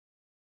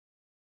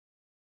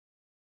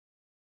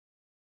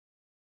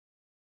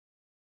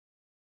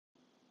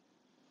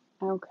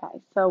Okay,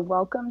 so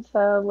welcome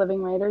to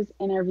Living Writers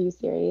interview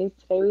series.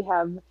 Today we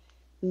have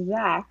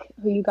Zack,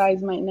 who you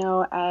guys might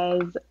know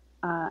as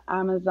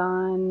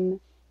Amazon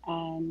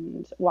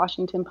and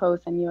Washington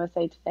Post and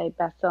USA Today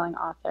bestselling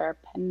author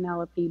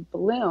Penelope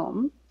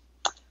Bloom.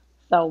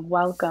 So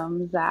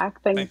welcome,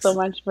 Zack. Thanks so Thanks.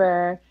 much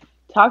for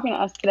talking to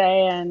us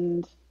today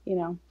and, you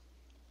know,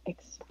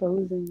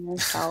 exposing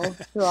yourself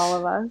to all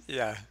of us.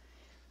 Yeah.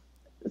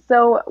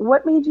 So,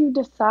 what made you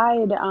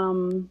decide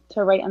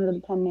to write under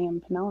the pen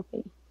name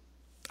Penelope?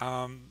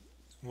 Um,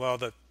 well,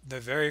 the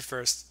very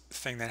first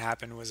thing that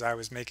happened was I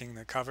was making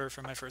the cover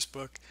for my first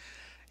book,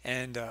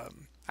 and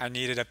I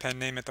needed a pen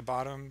name at the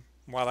bottom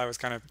while I was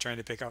kind of trying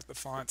to pick out the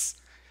fonts.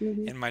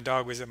 Hmm. And my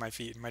dog was at my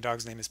feet, and my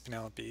dog's name is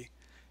Penelope.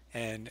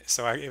 And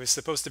so it was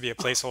supposed to be a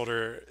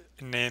placeholder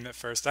name at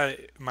first.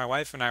 My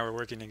wife and I were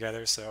working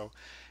together, so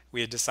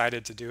we had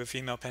decided to do a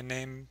female pen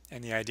name,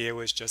 and the idea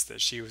was just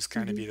that she was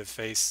kind of Hmm. be the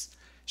face.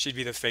 She'd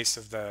be the face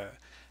of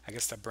I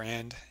guess, the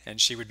brand,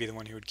 and she would be the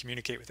one who would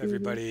communicate with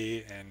Hmm.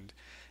 everybody and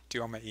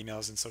do all my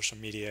emails and social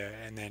media.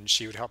 And then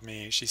she would help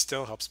me. She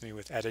still helps me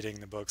with editing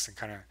the books and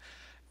kind of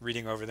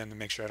reading over them to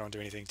make sure I don't do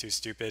anything too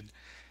stupid.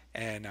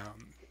 And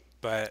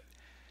but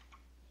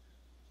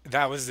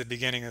that was the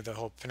beginning of the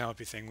whole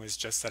Penelope thing, was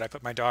just that I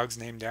put my dog's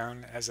name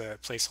down as a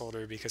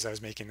placeholder because I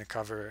was making the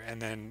cover.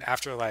 And then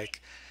after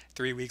like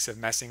 3 weeks of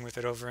messing with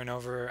it over and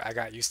over, I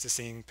got used to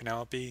seeing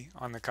Penelope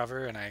on the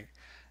cover, and I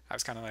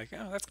was kind of like,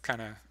 oh, that's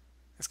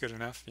good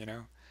enough, you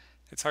know.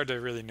 It's hard to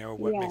really know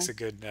what Yeah. makes a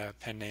good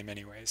pen name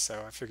anyway,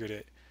 so I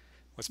figured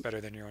what's better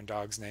than your own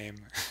dog's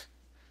name.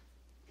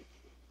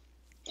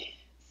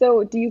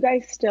 So, do you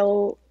guys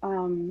still,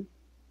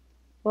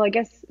 well, I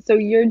guess, so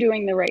you're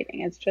doing the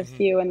writing. It's just Hmm.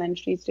 you, and then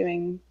she's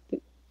doing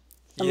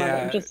some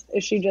other, Yeah, just,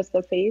 is she just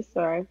the face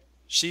or?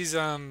 she's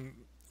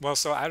well,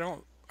 so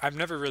I've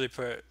never really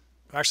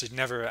actually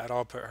never at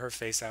all put her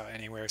face out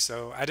anywhere.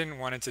 So I didn't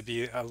want it to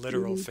be a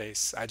literal Hmm.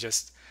 face. I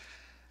just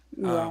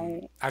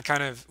Right. I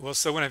kind of well,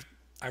 so when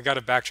I got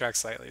to backtrack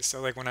slightly.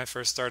 So like when I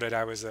first started,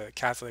 I was a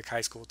Catholic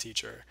high school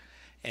teacher,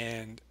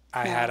 and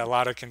I had a Oh.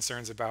 lot of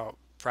concerns about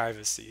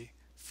privacy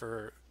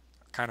for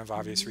kind of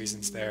obvious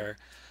reasons Mm-hmm. there.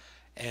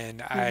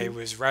 And I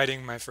was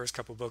writing my first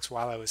couple books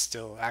while I was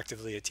still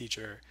actively a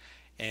teacher,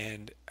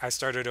 and I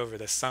started over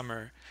the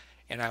summer,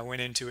 and I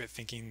went into it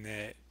thinking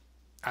that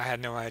I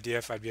had no idea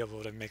if I'd be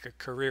able to make a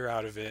career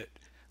out of it,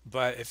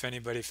 but if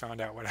anybody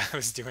found out what I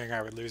was doing,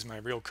 I would lose my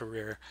real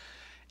career.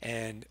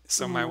 And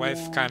so my Oh,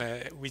 wife yeah. kind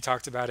of, we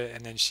talked about it,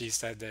 and then she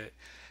said that,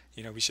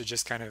 we should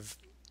just kind of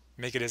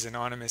make it as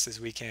anonymous as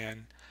we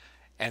can.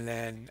 And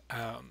then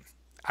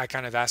I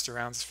kind of asked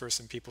around for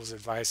some people's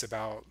advice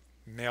about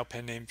male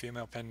pen name,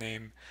 female pen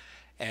name,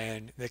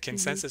 and the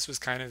Hmm. consensus was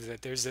kind of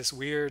that there's this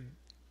weird,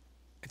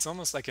 it's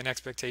almost like an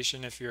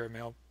expectation if you're a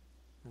male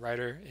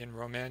writer in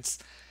romance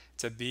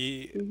to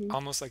be Hmm.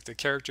 almost like the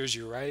characters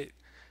you write.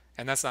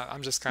 And that's not,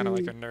 I'm just kind of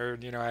like Hmm. a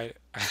nerd,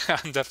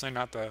 I'm definitely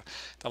not the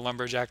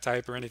lumberjack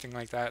type or anything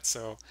like that.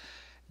 So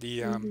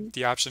Hmm.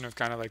 the option of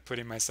kind of like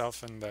putting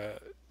myself in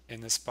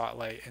the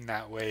spotlight in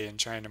that way and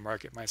trying to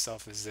market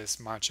myself as this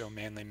macho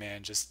manly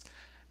man just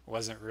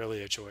wasn't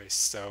really a choice.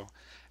 So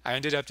I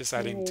ended up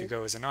deciding to Right.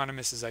 go as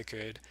anonymous as I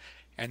could.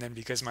 And then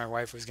because my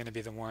wife was going to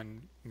be the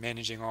one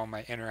managing all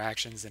my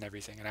interactions and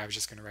everything, and I was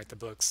just going to write the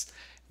books,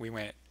 we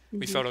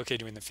Hmm. felt okay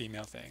doing the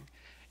female thing.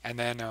 And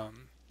then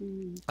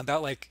Hmm.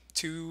 about like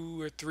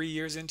 2 or 3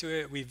 years into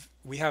it,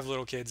 we have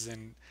little kids,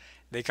 and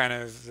they got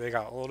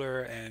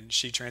older, and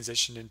she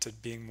transitioned into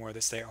being more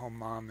the stay-at-home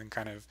mom, and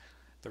kind of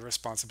the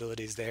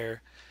responsibilities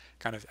there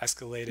kind of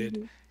escalated.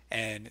 Hmm.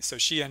 And so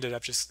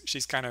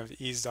she's kind of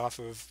eased off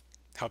of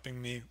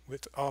helping me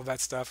with all of that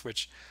stuff,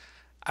 which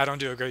I don't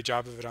do a great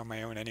job of it on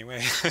my own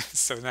anyway.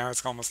 So now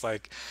it's almost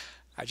like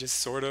I just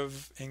sort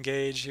of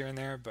engage here and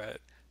there,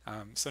 but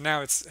so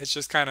now it's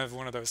just kind of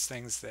one of those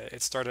things that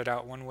it started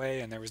out one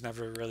way, and there was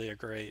never really a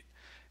great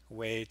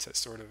way to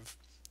sort of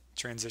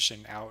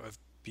transition out of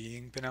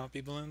being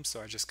Penelope Bloom.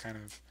 So I just kind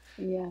of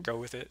Yeah, go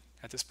with it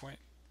at this point.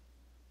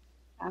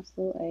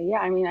 absolutely. Yeah,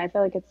 I mean, I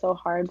feel like it's so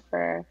hard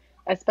for,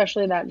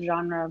 especially that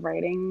genre of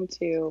writing,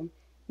 to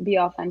be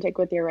authentic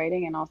with your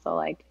writing and also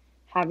like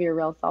have your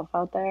real self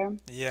out there.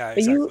 Yeah,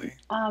 But exactly.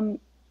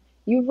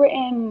 you've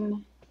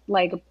written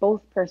like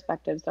both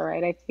perspectives, all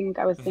right? I think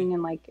I was Hmm. seeing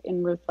in like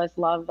in Ruthless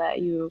Love that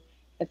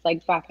it's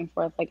like back and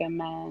forth like a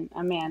man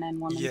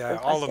and woman's Yeah,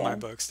 all of my perspective.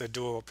 books, the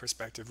dual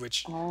perspective,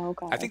 which Oh,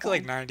 okay, I think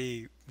like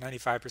okay.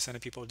 95%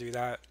 of people do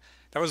that.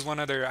 That was one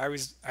other,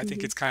 I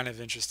think Hmm. it's kind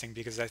of interesting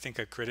because I think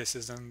a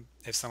criticism,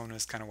 if someone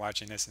was kind of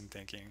watching this and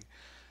thinking,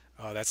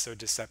 oh, that's so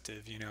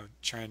deceptive,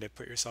 trying to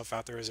put yourself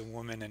out there as a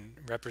woman and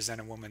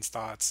represent a woman's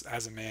thoughts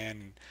as a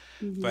man.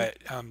 Hmm. But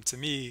to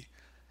me,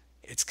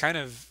 it's kind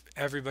of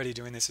everybody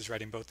doing this is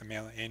writing both the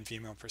male and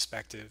female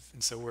perspective,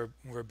 and so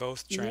we're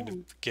both trying to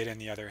Yeah. get in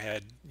the other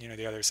head,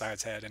 the other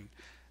side's head, and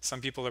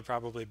some people are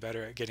probably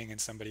better at getting in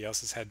somebody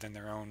else's head than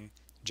their own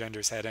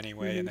gender's head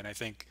anyway. And Hmm. then I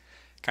think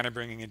kind of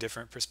bringing a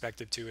different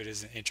perspective to it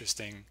is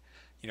interesting.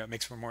 It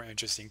makes for more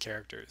interesting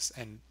characters.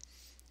 And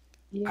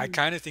I Yeah.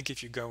 kind of think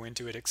if you go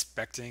into it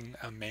expecting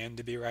a man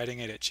to be writing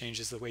it, it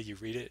changes the way you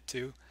read it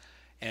too.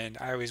 And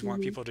I always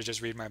want Hmm. people to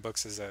just read my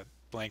books as a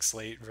blank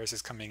slate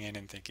versus coming in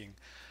and thinking,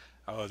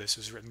 oh, this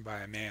was written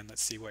by a man.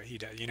 Let's see what he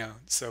does, you know?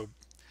 So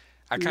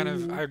I kind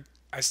of, Hmm.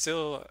 I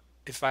still,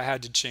 if I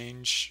had to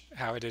change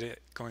how I did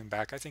it going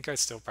back, I think I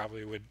still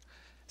probably would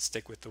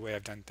stick with the way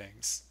I've done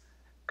things.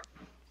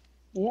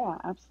 Yeah,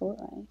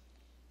 absolutely.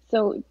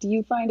 So, do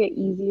you find it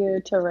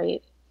easier to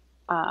write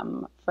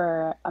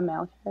for a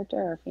male character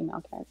or a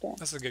female character?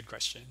 That's a good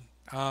question.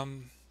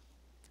 Um,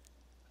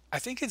 I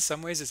think in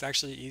some ways it's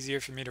actually easier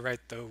for me to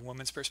write the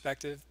woman's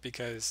perspective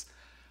because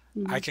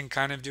I Hmm. can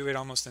kind of do it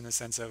almost in the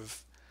sense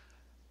of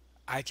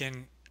I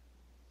can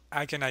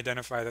I can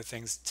identify the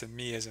things to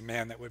me as a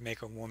man that would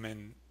make a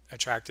woman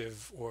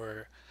attractive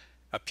or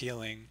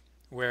appealing,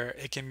 where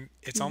it's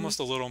Hmm. almost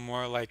a little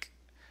more like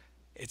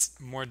it's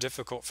more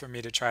difficult for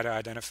me to try to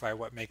identify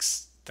what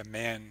makes the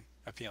man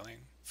appealing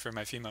for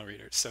my female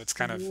readers. So it's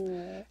kind of,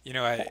 Oh,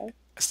 I okay.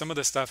 some of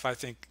the stuff I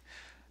think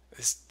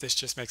this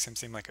just makes him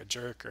seem like a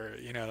jerk, or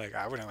like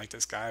I wouldn't like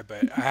this guy,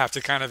 but I have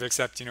to kind of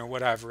accept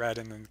what I've read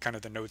and then kind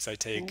of the notes I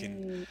take.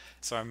 And Right.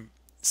 so I'm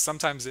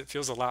sometimes it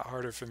feels a lot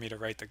harder for me to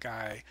write the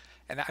guy.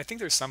 And I think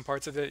there's some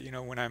parts of it,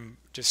 when I'm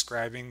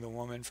describing the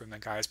woman from the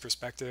guy's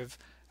perspective,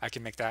 I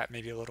can make that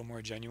maybe a little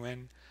more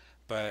genuine.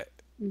 But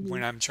Hmm.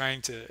 when I'm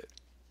trying to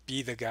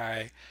be the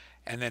guy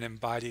and then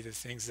embody the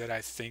things that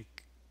I think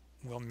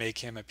will make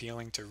him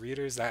appealing to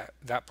readers, that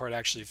part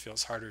actually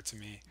feels harder to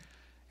me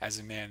as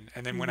a man.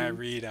 And then when I Hmm.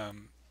 read,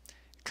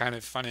 kind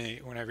of funny,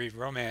 when I read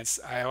romance,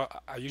 I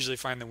usually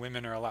find the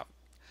women are a lot.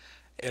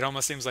 It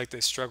almost seems like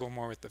they struggle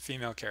more with the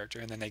female character,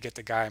 and then they get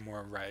the guy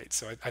more right.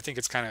 So I think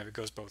it's kind of it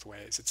goes both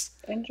ways. It's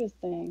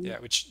Interesting. yeah,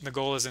 which the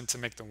goal isn't to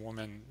make the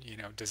woman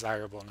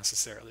desirable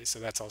necessarily. So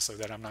that's also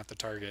that I'm not the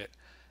target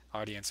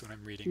audience when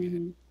I'm reading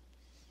it. Hmm.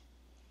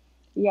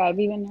 Yeah, I've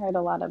even heard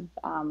a lot of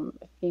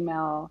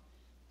female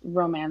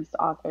romance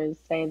authors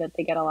say that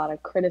they get a lot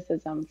of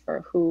criticism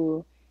for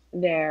who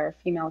their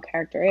female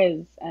character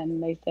is,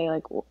 and they say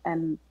like,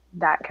 and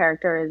that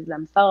character is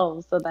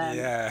themselves. So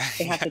then Yeah,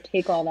 they have yeah, to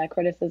take all that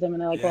criticism,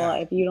 and they're like, well,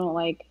 yeah, if you don't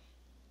like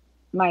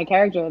my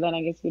character, then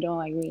I guess you don't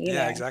like me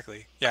yeah, either.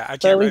 exactly. Yeah, I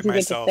So at can't write least you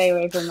get to stay myself.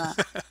 away from that.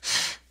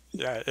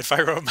 Yeah, if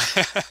I wrote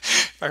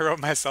if I wrote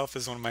myself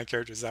as one of my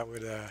characters, that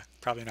would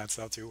probably not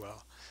sell too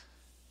well.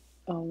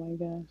 Oh my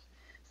gosh.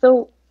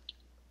 So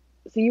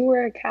so you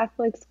were a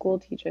Catholic school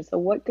teacher. So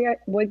what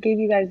gave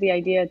you guys the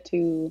idea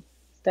to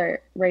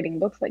start writing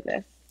books like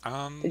this?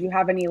 Did Um, you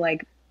have any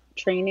like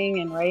training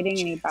in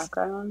writing, any Jeez.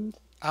 background?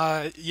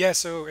 Yeah,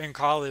 so in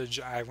college,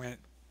 I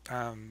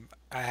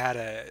had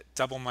a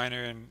double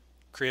minor in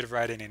creative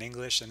writing and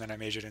English, and then I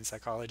majored in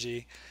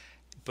psychology.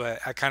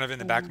 But I kind of, in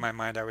the Oh back of wow. my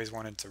mind, I always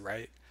wanted to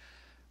write.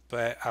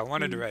 But I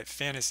wanted to Mm, write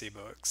fantasy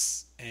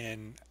books,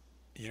 and,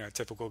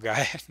 typical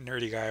guy,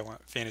 nerdy guy, I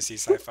want fantasy,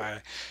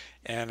 sci-fi.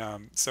 And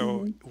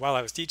so mm-hmm, while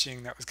I was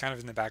teaching, that was kind of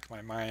in the back of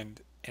my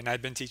mind. And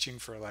I'd been teaching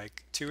for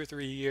like 2 or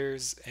 3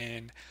 years,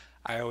 and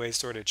I always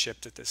sort of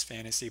chipped at this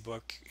fantasy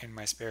book in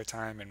my spare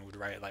time and would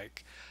write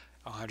like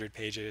 100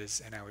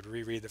 pages, and I would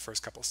reread the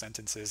first couple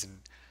sentences and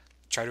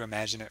try to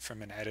imagine it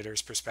from an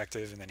editor's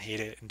perspective and then hate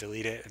it and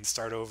delete it and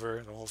start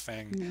over the whole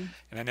thing. mm-hmm,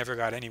 And I never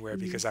got anywhere mm-hmm,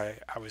 because I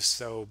was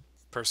so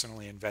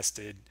personally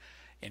invested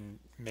in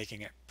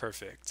making it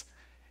perfect.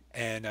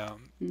 And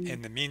mm-hmm,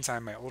 in the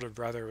meantime, my older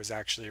brother was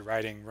actually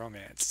writing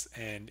romance,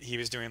 and he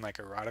was doing like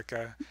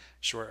erotica,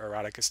 short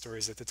erotica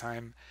stories at the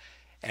time.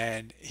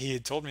 And he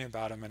had told me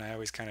about them, and I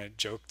always kind of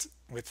joked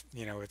with,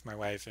 with my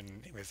wife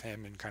and with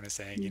him, and kind of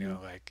saying, mm-hmm.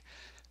 like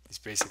he's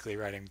basically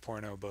writing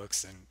porno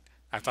books, and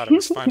I thought it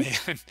was funny,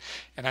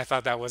 and I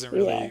thought that wasn't Yeah.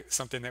 really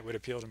something that would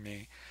appeal to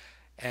me.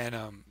 And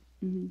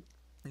Mm-hmm,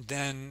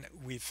 then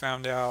we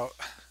found out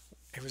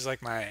it was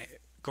like my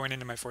going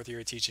into my fourth year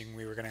of teaching,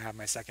 we were going to have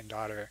my second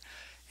daughter,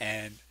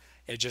 and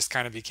it just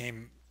kind of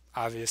became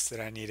obvious that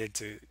I needed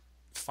to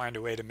find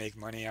a way to make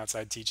money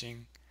outside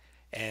teaching.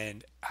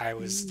 And I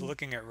was mm-hmm,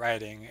 looking at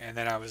writing, and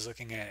then I was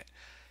looking at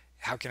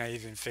how can I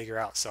even figure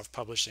out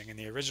self-publishing. And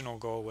the original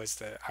goal was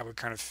that I would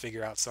kind of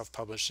figure out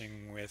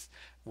self-publishing with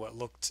what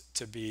looked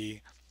to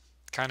be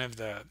kind of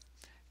the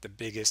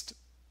biggest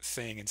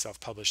thing in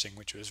self-publishing,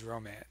 which was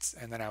romance.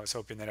 And then I was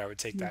hoping that I would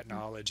take that mm-hmm,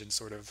 knowledge and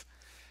sort of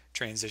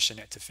transition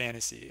it to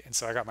fantasy. And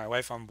so I got my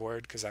wife on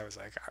board because I was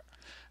like,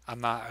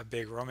 I'm not a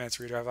big romance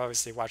reader. I've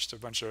obviously watched a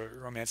bunch of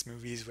romance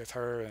movies with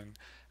her and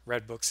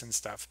read books and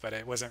stuff, but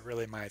it wasn't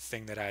really my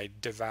thing that I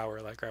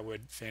devour like I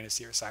would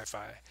fantasy or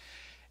sci-fi.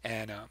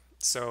 And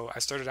so I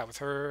started out with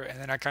her, and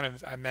then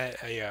I met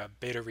a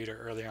beta reader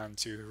early on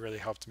too, who really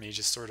helped me.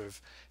 Just sort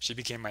of, she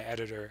became my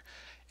editor,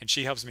 and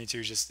she helps me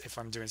too. Just if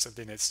I'm doing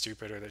something that's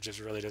stupid or that just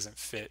really doesn't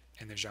fit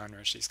in the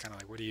genre, she's kind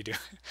of like, "What are you doing?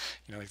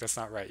 Like that's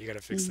not right. You got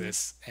to fix mm-hmm,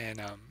 this." And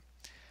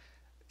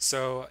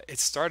so it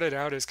started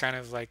out as kind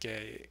of like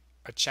a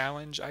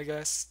challenge, I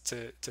guess,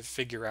 to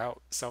figure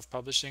out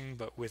self-publishing,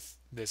 but with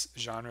this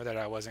genre that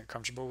I wasn't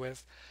comfortable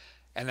with.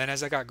 And then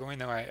as I got going,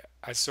 though,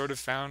 I sort of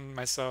found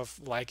myself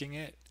liking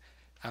it.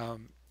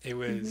 It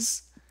mm-hmm,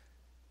 was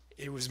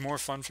it was more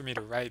fun for me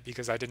to write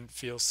because I didn't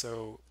feel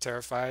so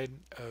terrified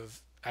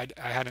of I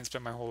hadn't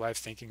spent my whole life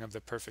thinking of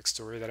the perfect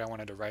story that I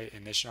wanted to write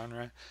in this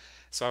genre.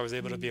 So I was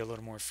able to be Mm-hmm. a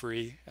little more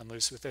free and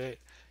loose with it.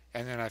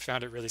 And then I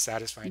found it really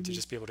satisfying to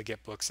just be able to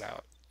get books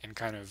out and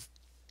kind of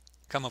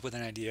come up with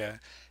an idea,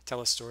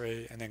 tell a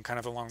story, and then kind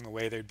of along the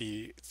way there'd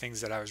be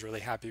things that I was really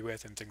happy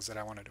with and things that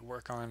I wanted to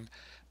work on.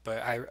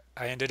 But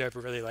I ended up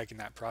really liking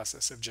that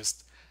process of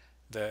just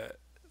the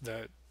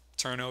the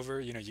turnover.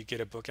 You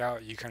get a book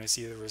out, you kind of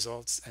see the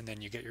results, and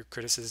then you get your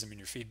criticism and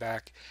your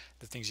feedback,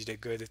 the things you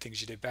did good, the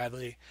things you did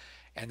badly,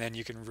 and then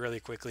you can really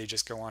quickly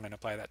just go on and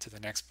apply that to the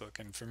next book.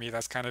 And for me,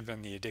 that's kind of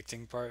been the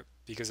addicting part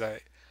because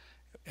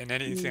in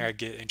anything I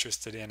get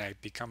interested in, I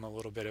become a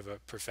little bit of a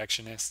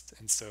perfectionist,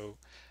 and so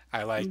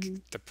I like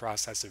Mm-hmm. the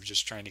process of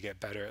just trying to get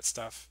better at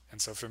stuff.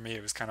 And so for me,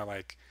 it was kind of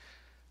like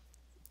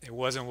it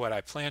wasn't what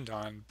I planned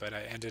on, but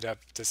I ended up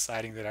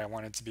deciding that I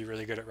wanted to be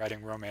really good at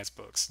writing romance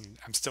books, and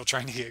I'm still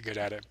trying to get good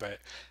at it, but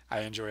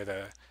I enjoy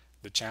the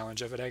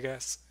challenge of it, I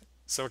guess.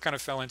 So it kind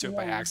of fell into it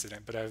by Yeah.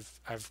 accident, but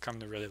I've come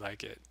to really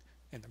like it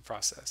in the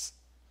process.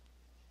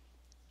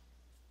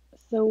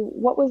 So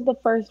what was the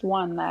first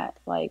one that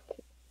like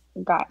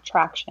got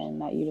traction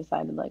that you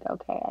decided like,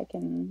 okay,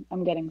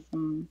 I'm getting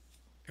some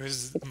It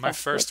was my success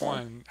with first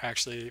this? one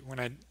actually when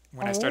I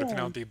Oh, started really?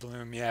 Penelope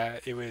Bloom. Yeah,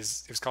 it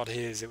was called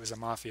His. It was a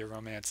mafia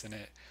romance, and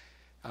it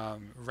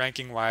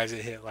ranking wise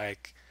it hit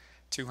like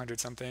 200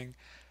 something.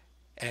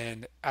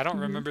 And I don't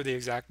Mm-hmm. remember the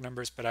exact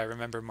numbers, but I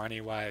remember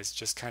money wise,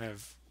 just kind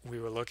of we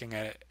were looking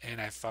at it,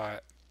 and I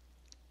thought,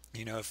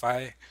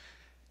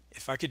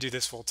 if I could do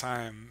this full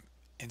time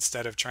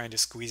instead of trying to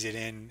squeeze it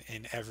in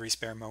every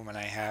spare moment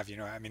I have,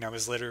 I mean,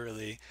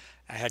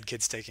 I had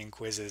kids taking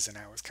quizzes, and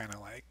I was kind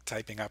of like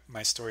typing up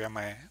my story on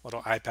my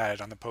little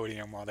iPad on the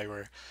podium while they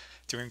were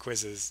doing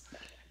quizzes.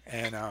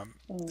 And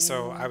Oh,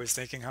 so I wow. was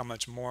thinking how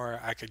much more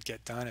I could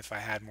get done if I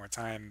had more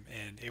time.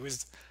 And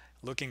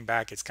looking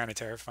back, it's kind of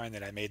terrifying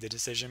that I made the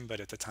decision, but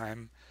at the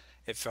time,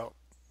 it felt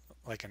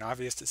like an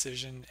obvious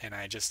decision. And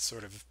I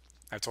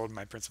told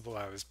my principal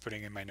I was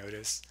putting in my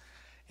notice,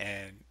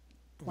 and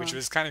which Wow.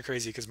 was kind of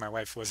crazy because my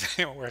wife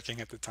wasn't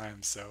working at the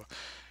time. So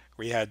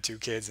we had two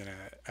kids and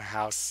a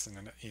house,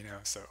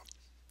 so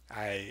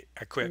I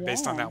quit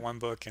based on Yeah. that one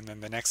book, and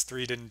then the next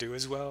three didn't do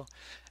as well.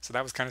 So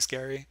that was kind of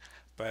scary,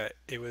 but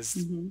it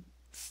was Mm-hmm.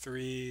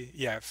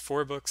 yeah,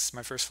 4 books.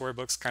 My first 4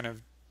 books kind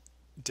of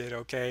did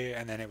okay,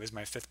 and then it was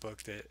my fifth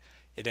book that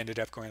it ended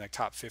up going like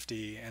top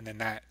 50, and then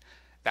that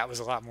was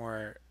a lot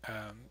more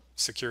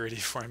security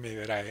for me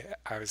that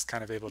I was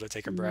kind of able to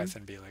take a Mm-hmm. breath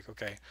and be like,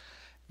 okay,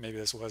 maybe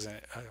this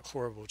wasn't a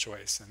horrible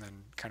choice, and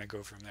then kind of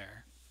go from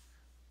there.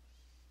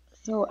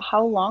 So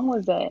how long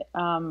was it,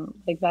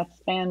 like that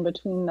span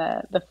between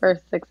the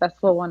first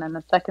successful one and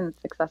the second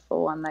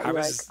successful one that I you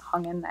like was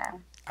hung in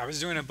there? I was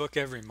doing a book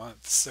every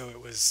month, so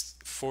it was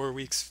 4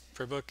 weeks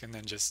per book, and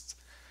then just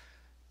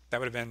that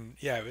would have been,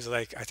 yeah, it was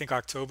like I think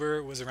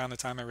October was around the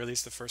time I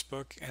released the first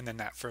book, and then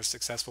that first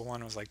successful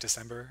one was like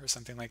December or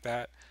something like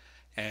that.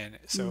 And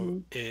so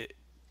Mm-hmm. it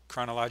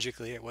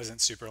chronologically it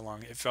wasn't super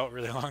long. It felt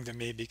really long to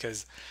me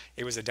because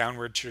it was a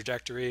downward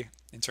trajectory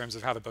in terms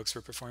of how the books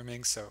were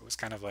performing. So it was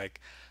kind of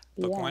like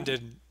book one Yeah.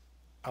 did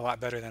a lot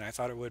better than I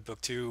thought it would.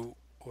 Book two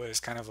was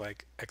kind of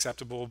like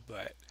acceptable,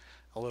 but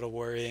a little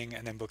worrying.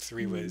 And then book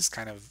three Mm-hmm. was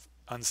kind of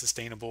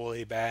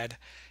unsustainably bad.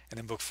 And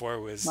then book four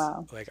was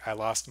Wow. like I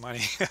lost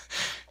money.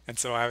 And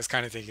so I was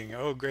kind of thinking,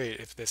 oh, great,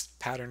 if this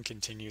pattern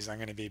continues, I'm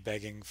going to be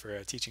begging for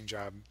a teaching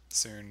job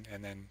soon.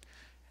 And then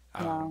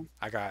Wow.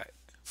 I got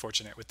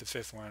fortunate with the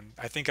fifth one.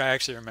 I think I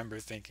actually remember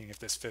thinking if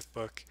this fifth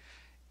book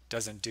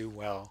doesn't do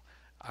well,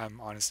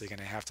 I'm honestly going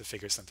to have to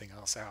figure something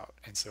else out.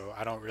 And so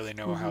I don't really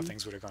know how Mm-hmm.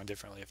 things would have gone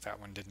differently if that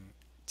one didn't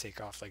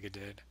take off like it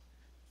did.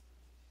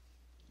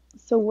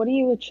 So what do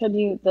you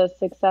attribute the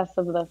success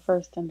of the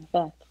first and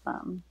fifth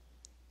from?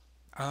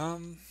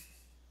 Um,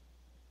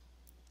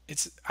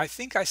 I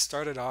think I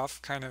started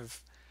off kind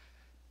of,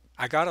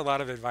 I got a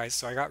lot of advice.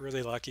 So I got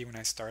really lucky when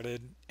I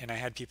started, and I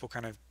had people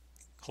kind of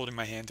holding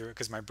my hand through it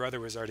because my brother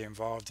was already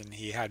involved and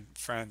he had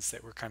friends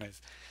that were kind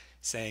of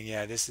saying,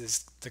 yeah, this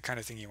is the kind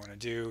of thing you want to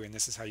do, and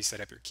this is how you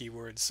set up your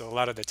keywords. So a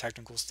lot of the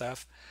technical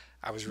stuff,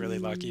 I was really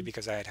lucky Mm-hmm.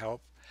 because I had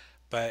help.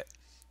 But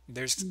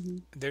there's Mm-hmm.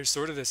 there's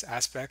sort of this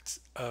aspect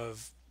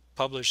of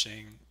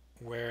publishing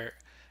where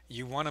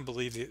you want to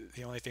believe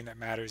the only thing that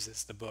matters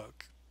is the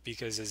book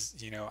because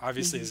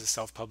obviously Mm-hmm. as a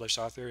self-published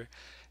author,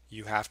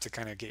 you have to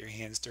kind of get your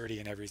hands dirty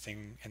and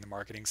everything in the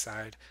marketing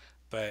side.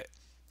 But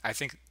I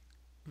think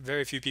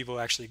very few people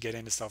actually get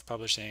into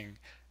self-publishing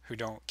who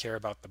don't care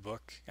about the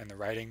book and the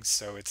writing.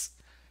 So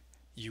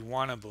you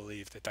want to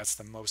believe that that's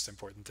the most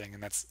important thing,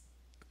 and that's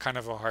kind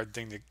of a hard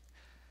thing to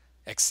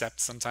accept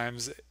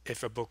sometimes.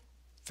 If a book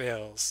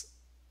fails,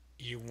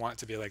 you want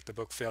to be like, the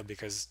book failed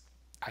because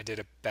I did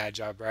a bad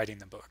job writing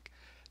the book.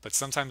 But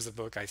sometimes the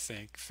book, I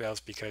think, fails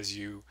because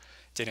you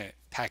didn't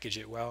package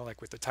it well,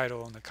 like with the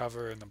title and the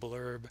cover and the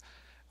blurb,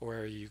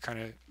 or you kind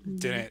of Mm-hmm.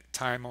 didn't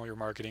time all your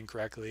marketing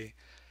correctly.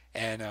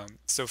 And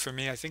so for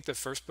me, I think the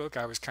first book,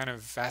 I was kind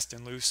of fast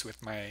and loose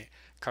with my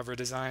cover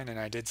design, and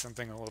I did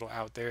something a little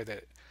out there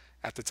that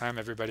at the time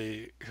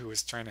everybody who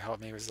was trying to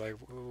help me was like,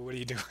 what are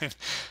you doing?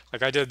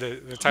 Like I did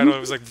the title, it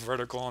was like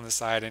vertical on the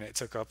side and it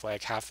took up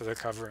like half of the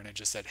cover and it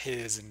just said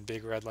his in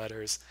big red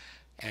letters.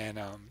 And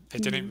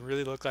it Mm-hmm. didn't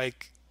really look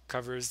like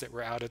covers that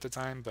were out at the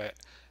time, but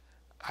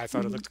I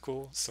thought it Mm-hmm. looked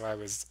cool. So I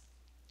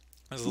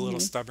was a little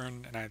Mm-hmm.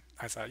 stubborn and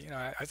I thought,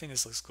 I think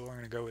this looks cool. I'm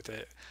going to go with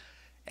it.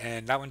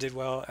 And that one did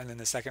well. And then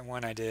the second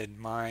one, I did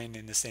mine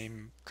in the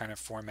same kind of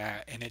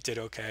format and it did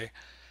okay.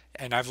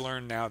 And I've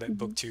learned now that Mm-hmm.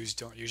 book twos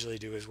don't usually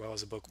do as well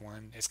as a book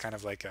one. It's kind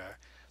of like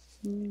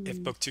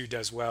if Mm-hmm. book two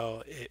does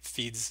well, it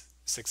feeds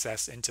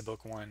success into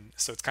book one.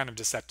 So it's kind of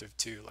deceptive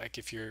too. Like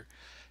if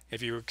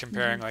you were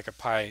Mm-hmm. comparing like a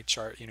pie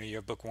chart, you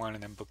have book one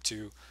and then book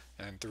two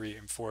and then three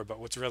and four. But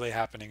what's really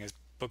happening is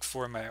book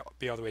four might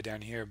be all the way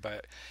down here,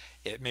 but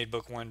it made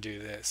book one do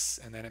this,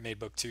 and then it made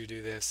book two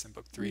do this, and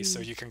book three. So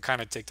Mm-hmm. you can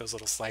kind of take those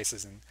little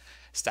slices and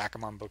stack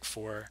them on book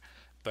four.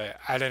 But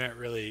I didn't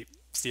really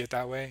see it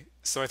that way.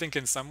 So I think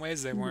in some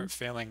ways they Mm-hmm. weren't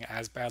failing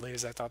as badly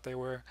as I thought they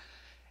were.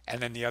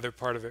 And then the other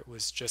part of it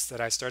was just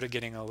that I started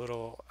getting a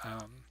little,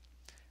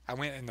 I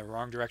went in the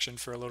wrong direction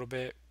for a little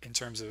bit in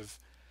terms of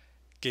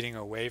getting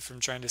away from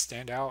trying to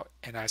stand out,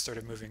 and I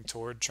started moving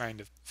toward trying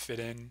to fit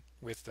in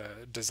with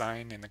the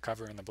design and the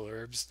cover and the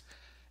blurbs.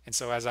 And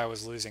so as I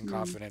was losing Mm-hmm.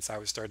 confidence, I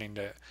was starting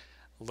to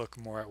look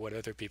more at what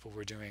other people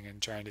were doing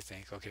and trying to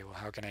think, okay, well,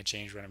 how can I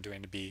change what I'm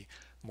doing to be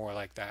more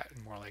like that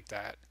and more like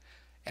that?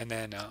 And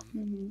then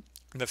Mm-hmm.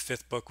 the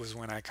fifth book was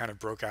when I kind of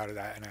broke out of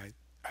that and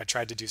I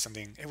tried to do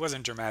something. It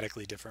wasn't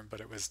dramatically different,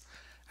 but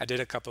I did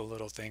a couple of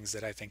little things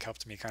that I think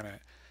helped me kind of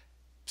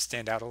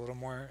stand out a little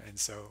more. And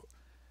so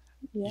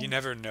you Yeah.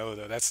 never know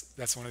though.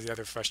 That's one of the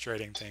other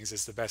frustrating things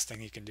is the best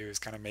thing you can do is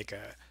kind of make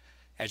a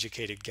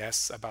educated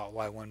guess about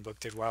why one book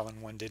did well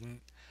and one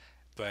didn't.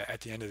 But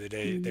at the end of the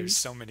day, Mm-hmm. there's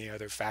so many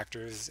other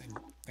factors,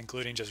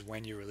 including just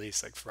when you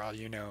release. Like for all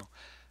you know,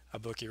 a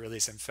book you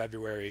release in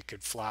February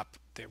could flop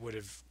that would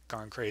have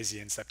gone crazy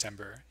in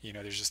September.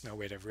 There's just no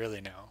way to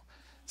really know.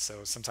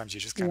 So sometimes you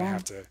just kind of Yeah.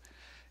 have to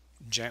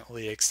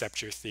gently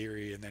accept your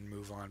theory and then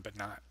move on, but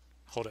not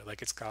hold it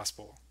like it's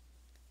gospel.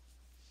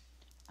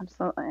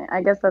 Absolutely.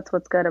 I guess that's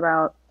what's good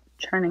about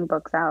churning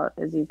books out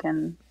is you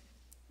can,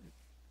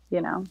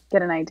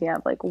 get an idea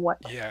of like what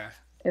Yeah.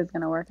 is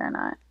going to work or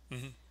not.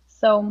 Hmm.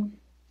 So,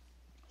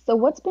 so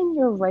what's been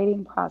your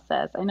writing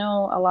process? I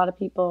know a lot of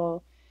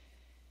people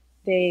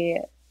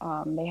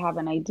they have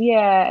an idea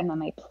and then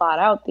they plot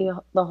out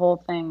the whole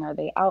thing or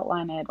they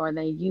outline it or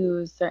they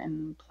use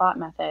certain plot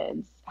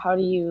methods. How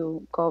do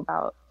you go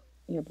about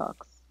your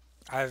books?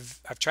 I've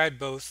tried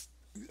both.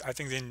 I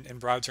think in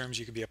broad terms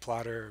you could be a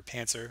plotter or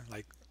pantser,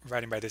 like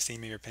writing by the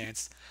seam of your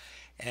pants.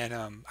 And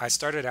I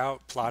started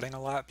out plotting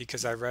a lot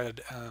because I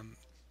read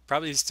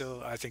probably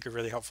still I think a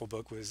really helpful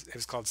book was it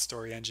was called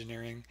Story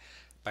Engineering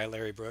by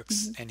Larry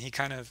Brooks, Hmm. and he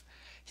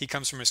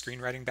comes from a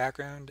screenwriting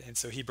background, and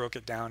so he broke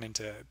it down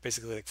into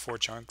basically like four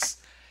chunks,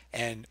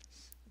 and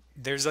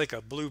there's like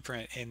a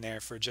blueprint in there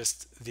for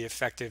just the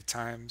effective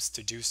times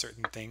to do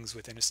certain things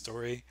within a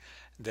story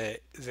that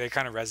they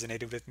kind of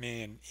resonated with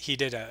me. And he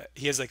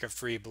has like a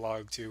free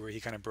blog too where he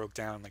kind of broke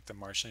down like The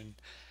Martian,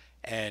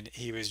 and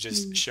he was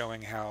just Mm,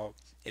 showing how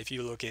if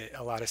you look at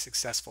a lot of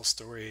successful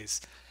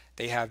stories,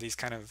 they have these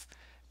kind of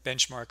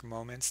benchmark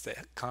moments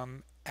that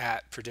come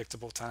at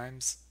predictable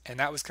times, and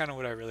that was kind of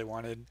what I really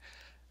wanted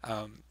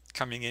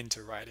coming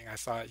into writing. I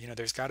thought,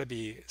 there's got to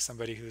be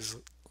somebody who's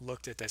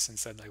looked at this and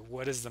said, like,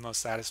 what is the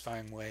most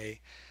satisfying way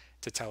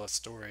to tell a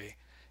story?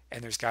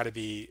 And there's got to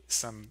be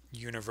some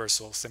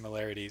universal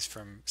similarities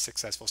from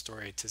successful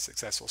story to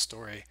successful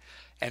story.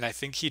 And I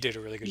think he did a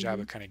really good job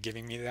mm-hmm, of kind of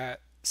giving me that.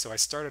 So I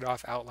started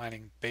off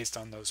outlining based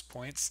on those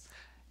points,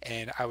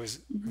 and I was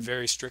hmm.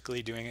 very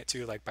strictly doing it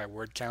too, like by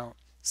word count.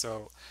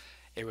 So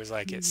it was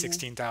like at Yeah.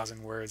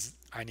 16,000 words,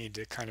 I need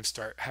to kind of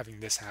start having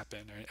this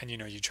happen. And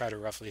you try to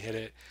roughly hit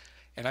it.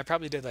 And I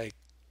probably did like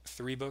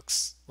three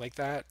books like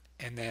that.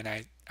 And then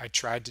I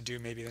tried to do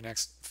maybe the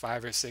next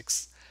five or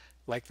six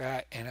like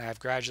that. And I've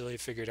gradually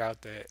figured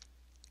out that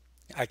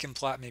I can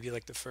plot maybe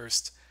like the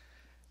first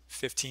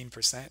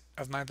 15%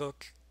 of my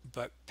book.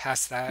 But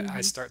past that,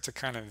 I Hmm. start to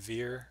kind of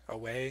veer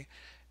away.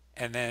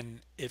 And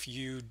then if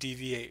you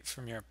deviate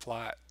from your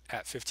plot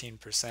at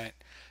 15%,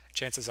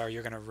 chances are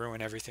you're going to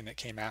ruin everything that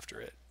came after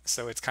it.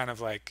 So it's kind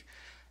of like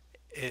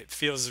it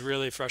feels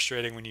really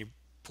frustrating when you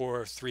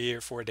pour 3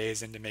 or 4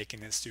 days into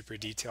making this super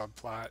detailed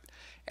plot,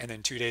 and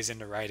then 2 days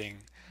into writing,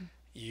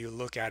 you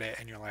look at it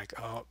and you're like,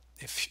 oh,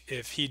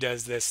 if he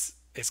does this,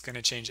 it's going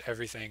to change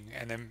everything.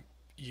 And then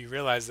you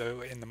realize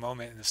though in the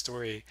moment in the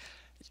story,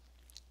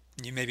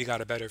 you maybe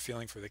got a better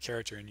feeling for the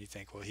character, and you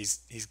think, well, he's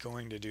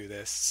going to do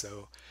this,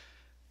 so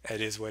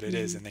it is what it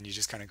is, Hmm. and then you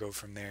just kind of go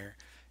from there.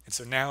 And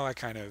so now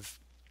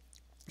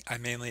I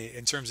mainly,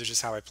 in terms of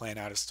just how I plan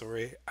out a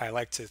story, I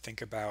like to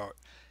think about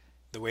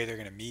the way they're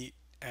going to meet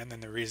and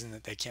then the reason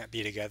that they can't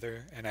be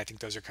together. And I think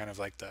those are kind of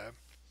like the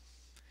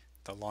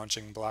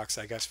launching blocks,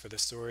 I guess, for the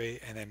story.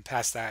 And then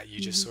past that, you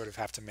just Hmm. sort of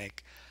have to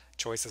make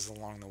choices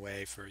along the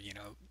way for,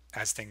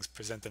 as things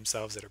present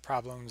themselves that are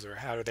problems, or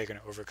how are they going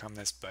to overcome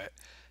this. But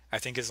I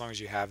think as long as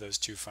you have those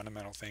two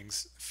fundamental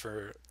things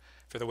for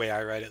the way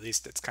I write, at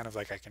least, it's kind of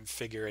like I can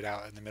figure it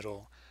out in the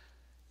middle.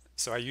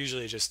 So I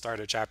usually just start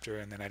a chapter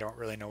and then I don't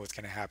really know what's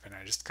going to happen.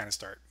 I just kind of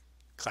start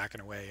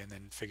clacking away and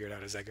then figure it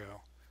out as I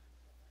go.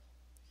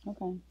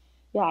 Okay.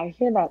 Yeah, I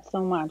hear that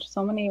so much.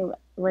 So many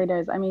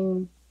writers, I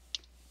mean,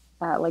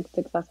 like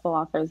successful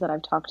authors that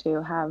I've talked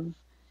to have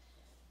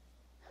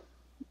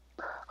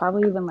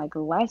probably even like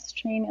less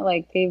training.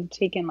 Like they've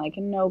taken like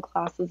no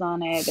classes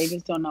on it. They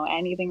just don't know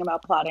anything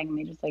about plotting.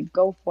 They just like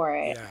go for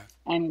it. Yeah,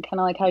 And kind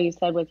of like how you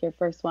said with your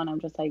first one,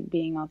 of just like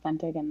being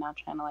authentic and not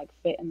trying to like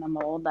fit in the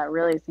mold. That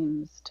really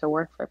seems to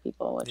work for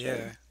people,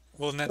 yeah.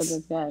 Well, and which that's,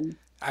 is good.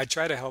 I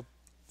try to help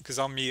because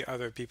I'll meet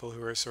other people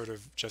who are sort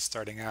of just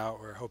starting out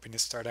or hoping to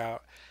start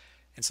out.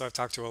 And so I've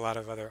talked to a lot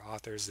of other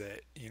authors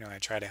that, I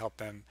try to help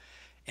them.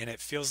 And it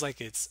feels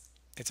like it's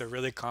a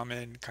really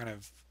common kind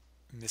of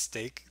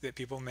mistake that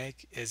people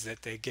make is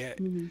that they get,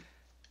 Hmm.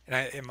 and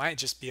it might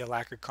just be a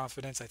lack of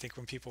confidence. I think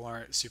when people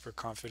aren't super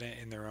confident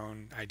in their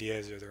own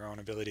ideas or their own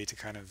ability to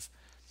kind of,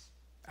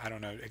 I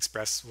don't know,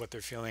 express what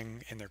they're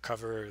feeling in their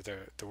cover or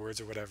the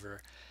words or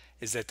whatever,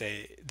 is that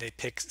they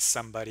pick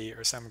somebody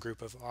or some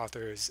group of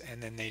authors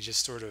and then they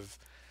just sort of,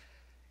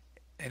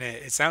 and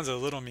it sounds a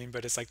little mean,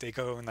 but it's like they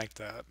go and like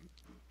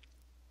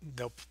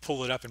they'll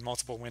pull it up in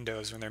multiple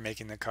windows when they're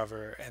making the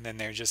cover, and then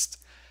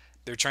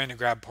they're trying to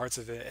grab parts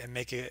of it and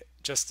make it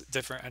just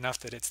different enough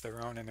that it's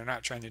their own, and they're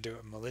not trying to do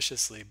it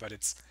maliciously, but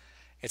it's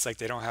like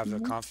they don't have the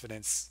Hmm.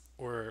 confidence,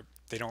 or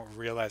they don't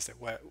realize that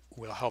what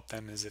will help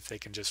them is if they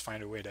can just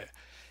find a way to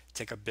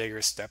take a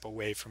bigger step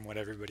away from what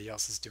everybody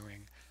else is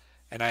doing.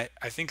 And I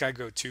think I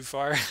go too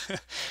far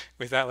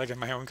with that, like in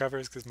my own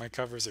covers, because my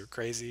covers are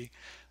crazy.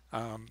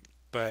 um,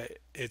 but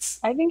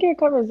it's, I think your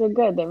covers are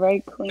good. They're very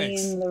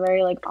thanks. clean. They're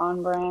very like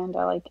on brand.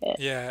 I like it.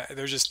 Yeah,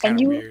 they're just kind And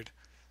of you, weird.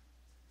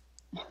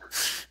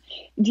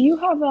 do you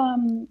have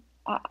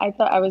I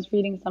thought I was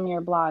reading some of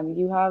your blog.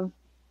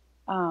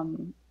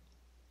 Um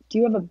do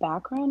you have a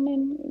background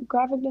in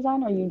graphic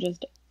design, or you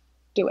just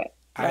do it?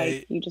 Like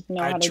I you just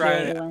know I how to do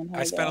it, you try learn how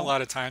I to do spent a it.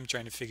 lot of time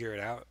trying to figure it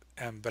out,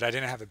 but I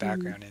didn't have a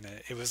Hmm. background in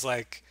it. It was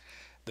like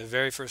the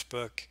very first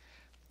book.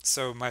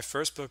 So my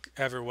first book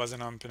ever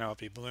wasn't on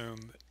Penelope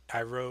Bloom.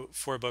 I wrote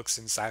four books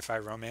in sci-fi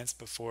romance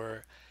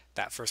before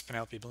that first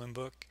Penelope Bloom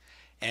book,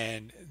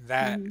 and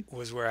that Hmm.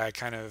 was where I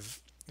kind of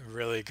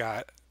really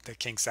got the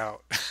kinks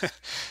out.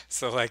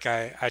 So like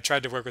I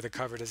tried to work with a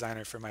cover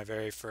designer for my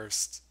very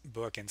first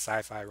book in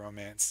sci-fi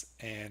romance,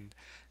 and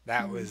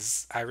that Hmm.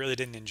 was, I really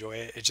didn't enjoy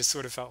it. It just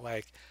sort of felt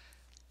like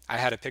I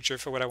had a picture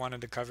for what I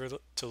wanted the cover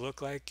to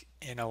look like,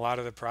 and a lot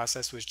of the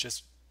process was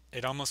just,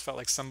 it almost felt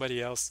like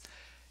somebody else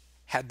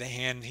had the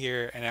hand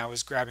here and I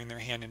was grabbing their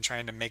hand and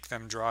trying to make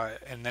them draw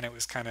it. And then it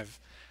was kind of,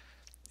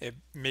 it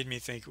made me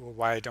think, well,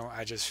 why don't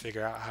I just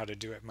figure out how to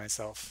do it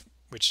myself?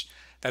 Which,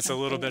 that's a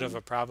little bit of Absolutely.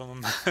 a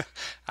problem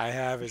I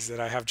have, is that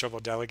I have trouble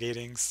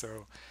delegating.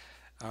 So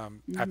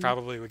I Hmm.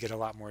 probably would get a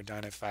lot more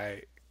done if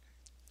I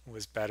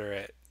was better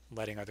at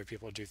letting other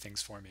people do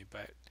things for me.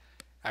 But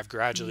I've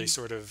gradually Hmm.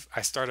 sort of,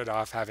 I started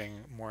off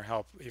having more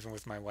help even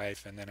with my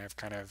wife, and then I've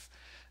kind of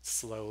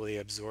slowly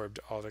absorbed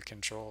all the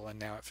control, and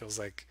now it feels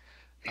like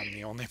I'm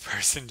the only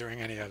person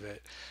doing any of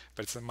it,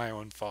 but it's my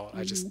own fault.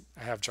 Hmm.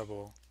 I have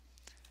trouble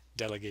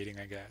delegating,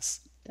 I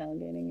guess.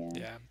 Delegating, yeah.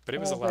 Yeah, but it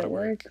was a Well, if lot it of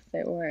work. works,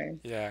 it works.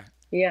 Yeah.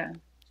 Yeah,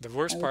 The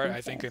I worst would part, think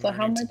I think, so. in So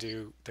how learning to much?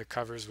 do the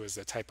covers was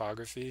the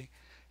typography.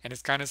 And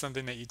it's kind of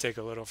something that you take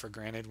a little for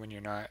granted when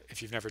you're not,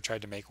 if you've never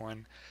tried to make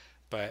one.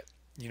 But,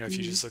 if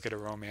you Hmm. just look at a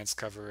romance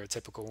cover, a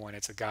typical one,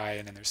 it's a guy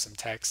and then there's some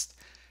text.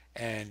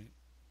 And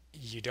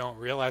you don't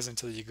realize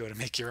until you go to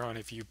make your own,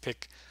 if you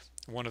pick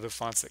one of the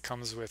fonts that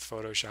comes with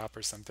Photoshop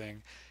or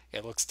something,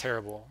 it looks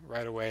terrible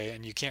right away.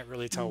 And you can't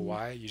really tell Hmm.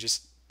 why.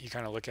 You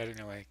kind of look at it and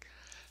you're like,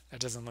 that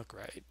doesn't look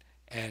right.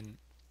 And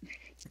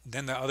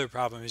then the other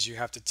problem is you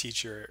have to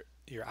teach your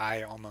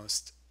eye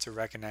almost to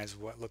recognize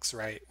what looks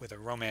right with a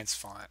romance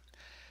font.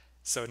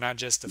 So not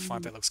just a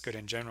font Hmm. that looks good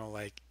in general,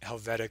 like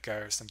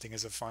Helvetica or something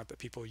is a font that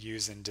people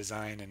use in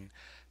design and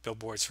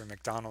billboards for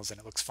McDonald's, and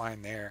it looks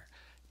fine there.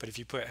 But if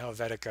you put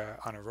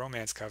Helvetica on a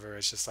romance cover,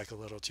 it's just like a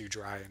little too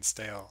dry and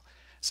stale.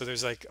 So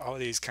there's like all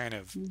these kind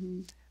of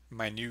Hmm.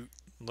 minute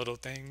little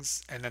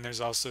things, and then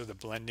there's also the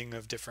blending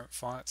of different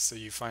fonts. So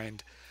you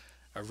find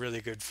a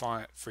really good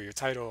font for your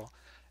title,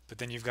 but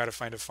then you've got to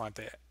find a font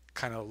that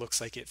kind of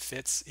looks like it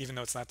fits, even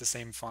though it's not the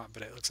same font,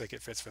 but it looks like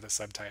it fits for the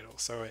subtitle.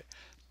 So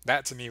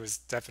that to me was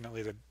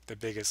definitely the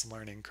biggest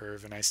learning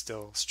curve, and I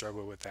still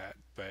struggle with that.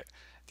 But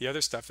the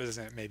other stuff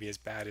isn't maybe as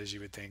bad as you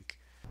would think.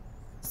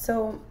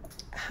 So,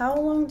 how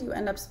long do you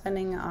end up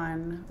spending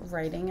on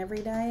writing every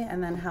day,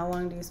 and then how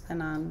long do you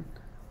spend on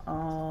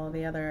all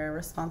the other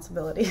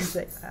responsibilities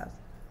that you have?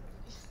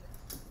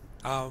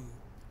 Um,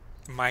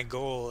 my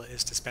goal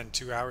is to spend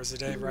 2 hours a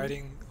day Hmm.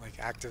 writing, like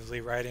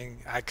actively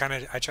writing. I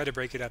try to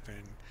break it up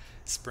in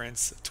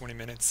sprints of 20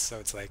 minutes. So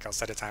it's like I'll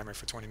set a timer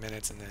for 20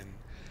 minutes, and then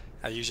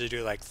I usually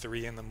do like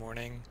 3 in the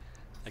morning.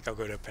 Like I'll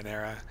go to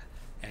Panera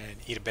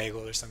and eat a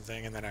bagel or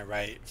something, and then I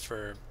write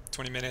for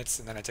 20 minutes,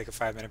 and then I take a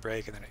 5 minute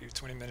break, and then I do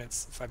 20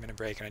 minutes, 5 minute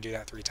break, and I do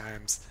that 3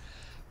 times.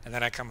 And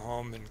then I come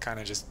home and kind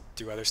of just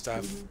do other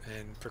stuff Mm-hmm.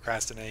 and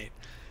procrastinate.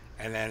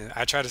 And then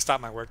I try to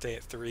stop my workday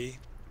at 3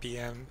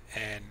 p.m.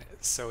 And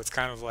so it's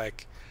kind of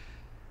like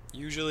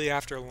usually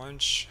after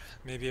lunch,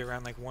 maybe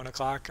around like 1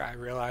 o'clock, I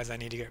realize I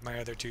need to get my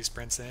other 2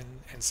 sprints in.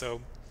 And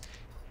so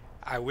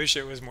I wish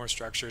it was more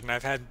structured. And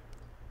I've had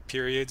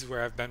periods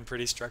where I've been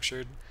pretty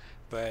structured,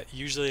 but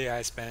usually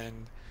I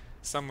spend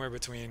somewhere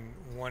between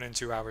 1 and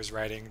 2 hours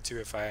writing, two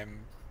if I'm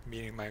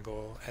meeting my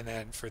goal. And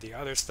then for the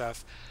other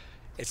stuff,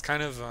 it's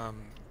kind of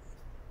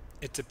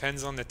it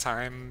depends on the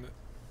time,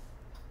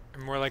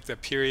 more like the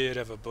period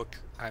of a book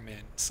I'm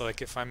in. So like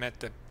if I'm at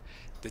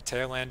the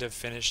tail end of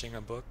finishing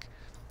a book,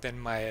 then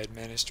my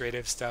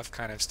administrative stuff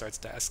kind of starts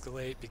to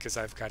escalate because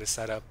I've got to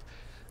set up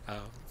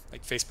um,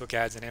 like Facebook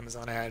ads and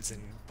Amazon ads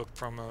and book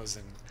promos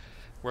and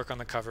work on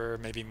the cover,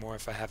 maybe more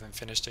if I haven't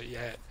finished it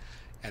yet,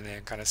 and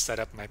then kind of set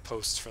up my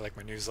posts for like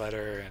my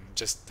newsletter. And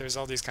just there's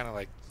all these kind of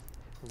like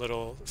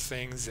little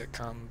things that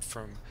come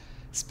from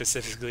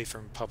specifically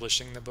from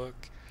publishing the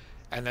book.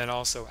 And then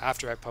also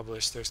after I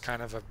publish, there's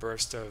kind of a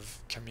burst of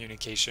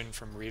communication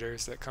from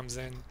readers that comes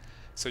in.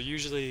 So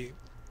usually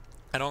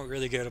I don't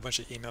really get a bunch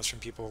of emails from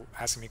people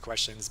asking me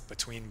questions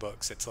between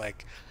books. It's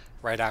like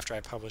right after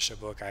I publish a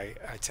book, I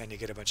tend to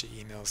get a bunch of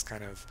emails,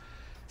 kind of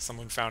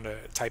someone found a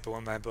typo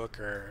in my book,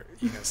 or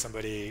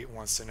somebody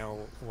wants to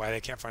know why they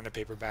can't find the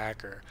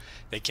paperback, or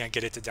they can't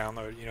get it to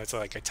download. It's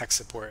like a tech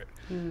support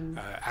Mm.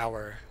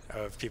 hour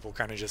of people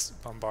kind of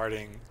just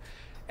bombarding.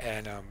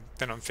 And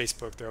then on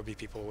Facebook there'll be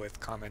people with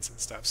comments and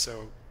stuff.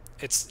 So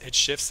it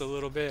shifts a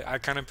little bit. I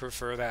kind of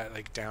prefer that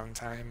like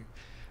downtime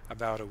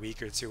about a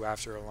week or two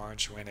after a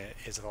launch, when it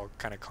is all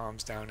kind of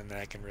calms down, and then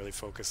I can really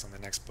focus on the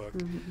next book.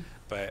 Mm-hmm.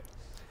 But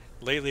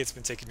lately it's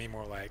been taking me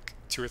more like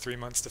 2 or 3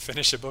 months to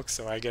finish a book,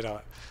 so I get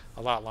a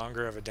lot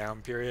longer of a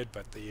down period.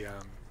 But the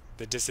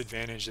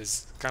disadvantage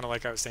is kind of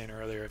like I was saying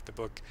earlier: if the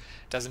book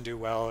doesn't do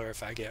well, or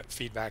if I get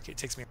feedback, it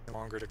takes me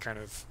longer to kind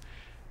of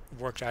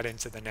work that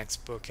into the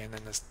next book, and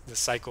then the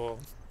cycle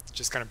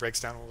just kind of breaks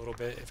down a little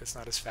bit if it's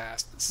not as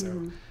fast. So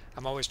Mm-hmm.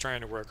 I'm always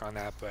trying to work on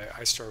that, but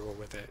I struggle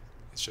with it.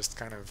 It's just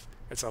kind of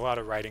it's a lot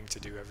of writing to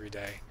do every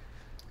day.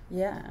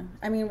 Yeah.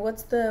 I mean,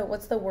 what's the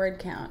word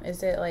count?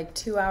 Is it like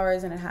 2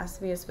 hours and it has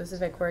to be a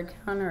specific word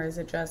count, or is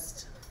it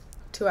just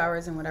 2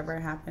 hours and whatever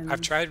I've happens?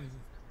 tried,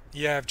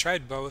 yeah, I've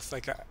tried both.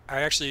 Like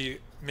I actually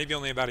maybe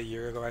only about a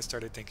year ago I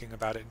started thinking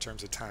about it in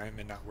terms of time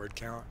and not word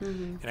count.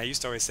 Mm-hmm. And I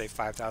used to always say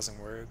 5,000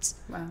 words,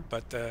 Wow.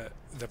 but the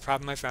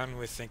problem I found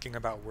with thinking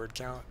about word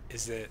count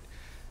is that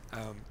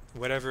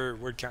whatever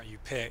word count you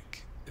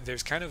pick,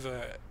 there's kind of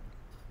a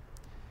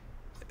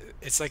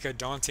it's like a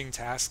daunting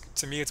task.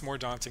 To me, it's more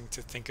daunting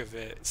to think of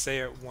it, say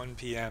at 1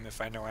 p.m.,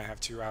 if I know I have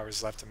 2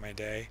 hours left in my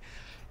day,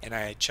 and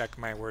I check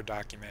my Word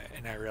document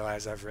and I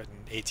realize I've written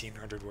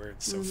 1,800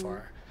 words so Mm-hmm.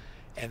 far.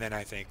 And then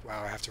I think,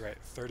 wow, I have to write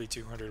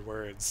 3,200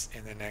 words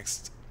in the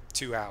next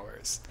 2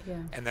 hours.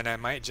 Yeah. And then I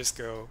might just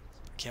go,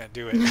 can't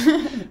do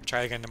it.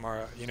 Try again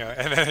tomorrow,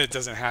 and then it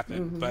doesn't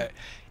happen. Mm-hmm. But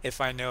if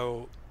I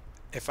know,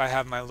 if I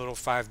have my little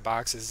 5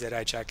 boxes that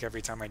I check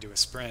every time I do a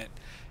sprint,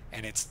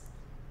 and it's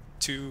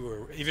 2,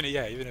 or even,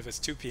 yeah, even if it's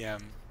 2 p.m.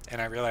 and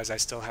I realize I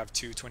still have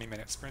two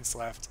 20-minute sprints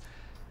left,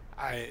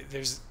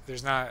 there's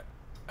not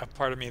a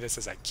part of me that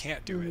says I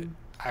can't do it.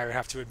 Mm-hmm. I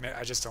have to admit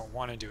I just don't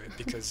want to do it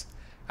because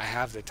I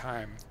have the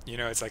time.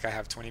 It's like I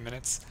have 20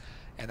 minutes,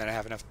 and then I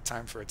have enough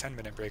time for a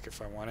 10-minute break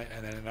if I want it,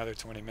 and then another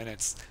 20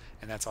 minutes,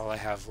 and that's all I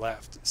have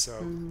left. So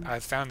Mm-hmm.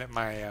 I've found that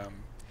my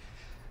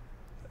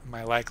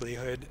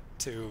likelihood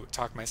to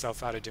talk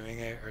myself out of doing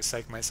it, or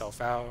psych myself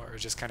out, or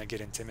just kind of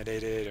get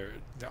intimidated,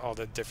 or all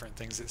the different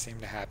things that seem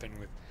to happen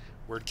with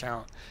word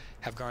count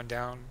have gone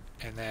down.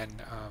 And then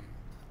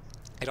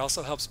it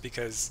also helps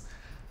because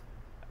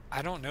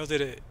I don't know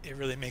that it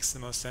really makes the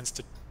most sense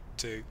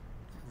to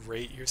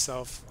rate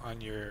yourself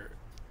on your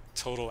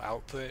total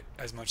output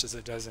as much as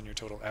it does on your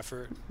total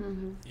effort.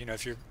 Mm-hmm.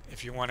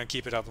 If you want to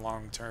keep it up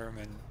long term,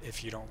 and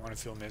if you don't want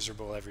to feel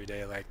miserable every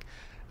day, like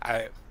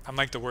I I'm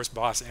like the worst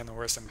boss and the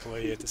worst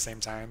employee at the same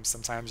time.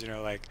 Sometimes,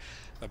 like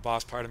the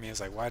boss part of me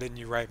is like, why didn't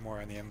you write more?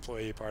 And the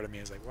employee part of me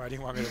is like, why do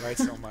you want me to write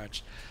so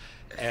much?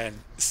 And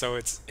so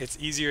it's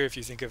easier if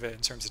you think of it in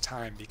terms of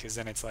time, because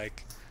then it's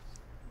like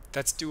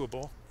that's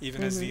doable.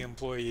 Even as Mm-hmm. the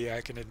employee,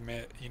 I can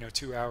admit,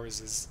 2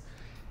 hours is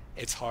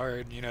it's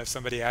hard. If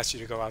somebody asks you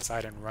to go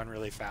outside and run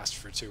really fast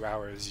for 2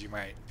 hours, you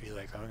might be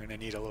like, I'm going to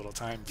need a little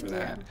time for Yeah.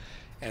 that.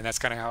 And that's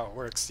kind of how it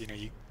works.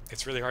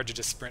 It's really hard to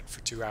just sprint for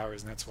 2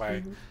 hours, and that's why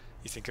Mm-hmm.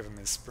 you think of them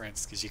as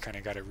sprints, because you kind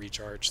of got to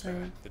recharge the,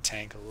 Right. the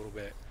tank a little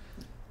bit.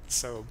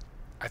 So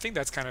I think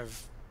that's kind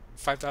of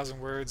 5,000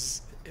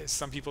 words.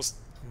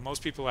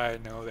 Most people I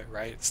know that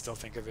write still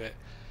think of it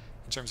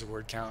in terms of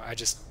word count.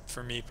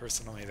 For me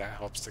personally, that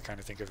helps to kind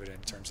of think of it in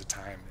terms of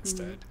time Mm-hmm.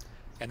 instead.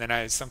 And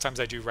then sometimes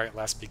I do write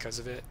less because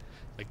of it.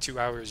 Like 2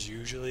 hours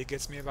usually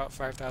gets me about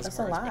 5,000 That's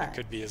a words, but it lot.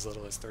 could be as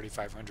little as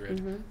 3,500.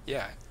 Mm-hmm.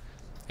 Yeah.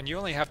 And you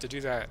only have to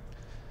do that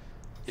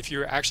if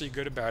you're actually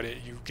good about it.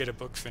 You get a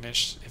book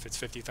finished if it's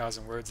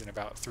 50,000 words in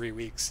about 3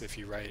 weeks if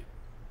you write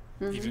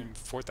Mm-hmm. even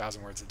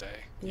 4,000 words a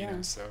day,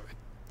 Yeah. so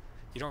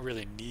you don't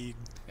really need,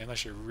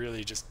 unless you're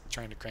really just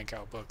trying to crank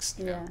out books.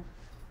 Yeah.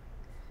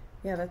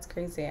 Yeah, that's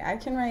crazy. I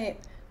can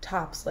write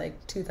tops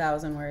like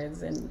 2,000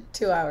 words in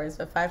 2 hours,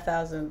 but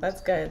 5,000,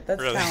 that's good.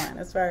 That's Really. talent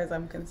as far as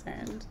I'm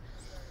concerned.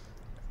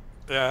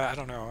 I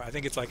don't know. I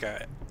think it's like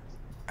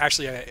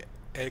actually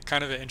a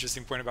kind of an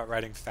interesting point about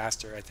writing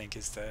faster, I think,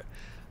 is that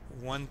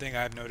one thing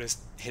I've noticed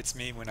hits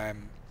me when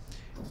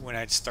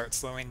I start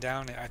slowing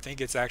down. I think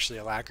it's actually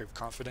a lack of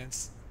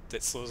confidence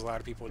that slows a lot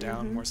of people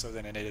down Mm-hmm. more so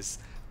than it is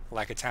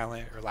lack of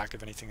talent or lack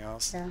of anything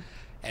else. Yeah.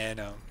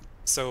 And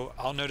so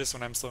I'll notice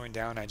when I'm slowing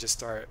down, I just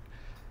start,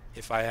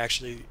 if I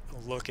actually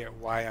look at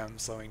why I'm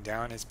slowing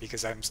down, it's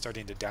because I'm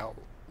starting to doubt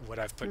what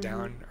I've put Mm-hmm.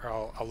 down,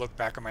 or I'll look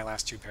back on my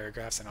last two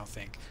paragraphs and I'll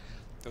think,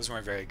 those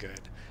weren't very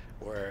good,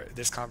 or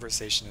this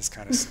conversation is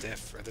kind of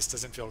stiff, or this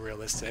doesn't feel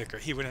realistic, or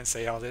he wouldn't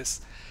say all this.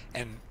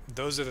 And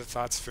those are the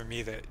thoughts for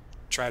me that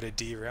try to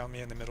derail me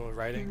in the middle of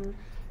writing. Mm-hmm.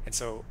 And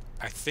so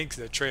I think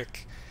the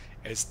trick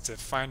is to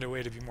find a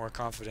way to be more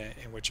confident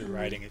in what you're Mm-hmm.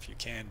 writing if you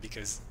can,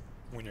 because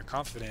when you're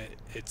confident,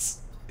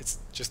 it's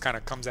just kind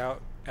of comes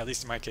out, at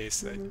least in my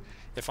case, that Mm-hmm.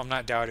 if I'm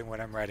not doubting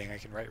what I'm writing, I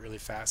can write really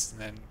fast. And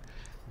then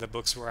the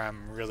books where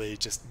I'm really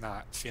just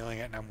not feeling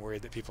it and I'm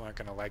worried that people aren't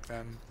going to like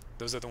them,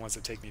 those are the ones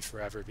that take me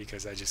forever,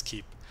 because I just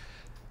keep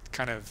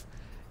kind of,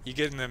 you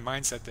get in the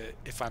mindset that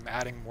if I'm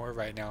adding more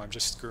right now, I'm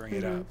just screwing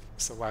it Mm-hmm. up.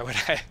 So why would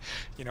I,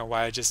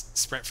 why just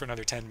sprint for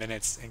another 10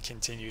 minutes and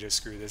continue to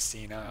screw this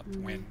scene up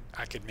Mm-hmm. when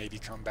I could maybe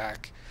come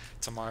back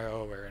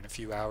tomorrow or in a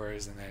few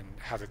hours and then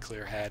have a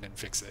clear head and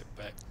fix it.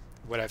 But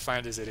what I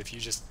find is that if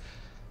you just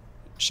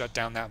shut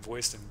down that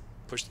voice and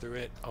push through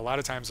it, a lot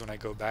of times when I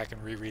go back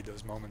and reread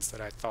those moments that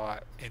I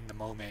thought in the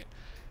moment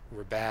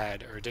were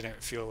bad or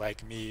didn't feel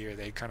like me, or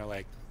they kind of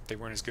like, they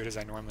weren't as good as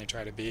I normally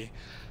try to be,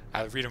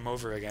 I read them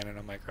over again and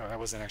I'm like, oh, that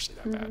wasn't actually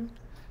that bad. Mm-hmm.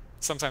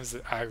 Sometimes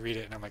I read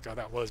it and I'm like, oh,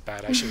 that was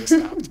bad, I should have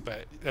stopped.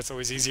 But that's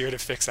always easier to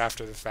fix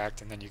after the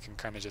fact, and then you can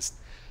kind of just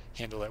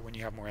handle it when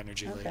you have more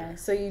energy Okay. later.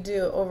 So you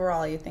do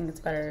overall, you think it's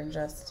better to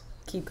just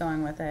keep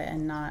going with it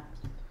and not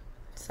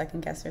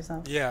second guess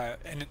yourself? Yeah,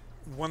 and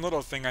one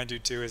little thing I do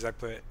too is I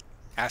put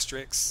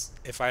asterisks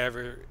if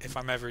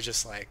I'm ever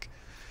just like,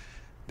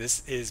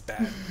 this is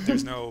bad.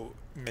 There's no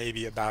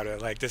maybe about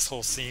it. Like, this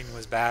whole scene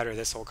was bad, or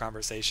this whole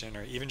conversation,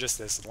 or even just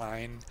this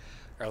line,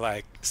 or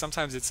like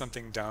sometimes it's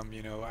something dumb.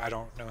 I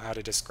don't know how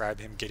to describe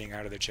him getting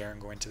out of the chair and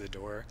going to the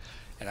door,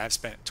 and I've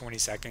spent 20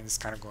 seconds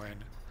kind of going,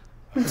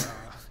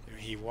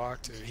 he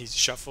walked, or he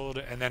shuffled,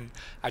 and then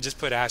I just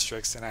put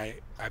asterisks and I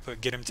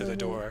put get him to the Mm-hmm.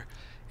 door,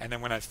 and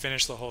then when I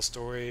finish the whole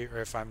story,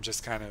 or if I'm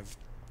just kind of,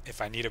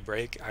 if I need a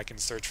break, I can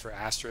search for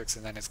asterisks,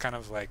 and then it's kind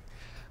of like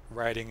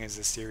writing is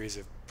a series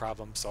of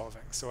problem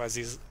solving. So as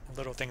these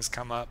little things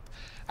come up,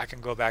 I can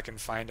go back and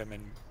find them.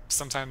 And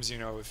sometimes,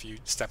 if you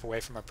step away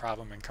from a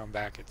problem and come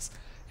back, it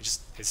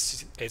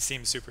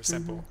seems super Mm-hmm.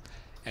 simple.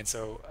 And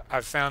so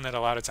I've found that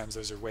a lot of times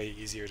those are way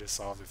easier to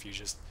solve if you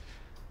just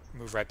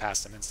move right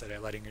past them instead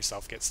of letting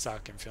yourself get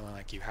stuck and feeling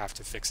like you have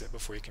to fix it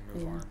before you can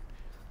move Yeah, on.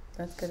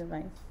 that's good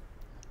advice.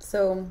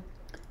 So,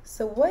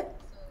 so what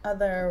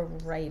other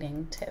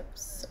writing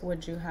tips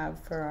would you have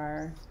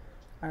for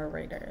our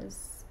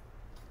writers?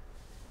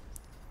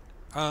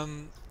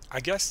 I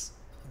guess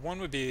one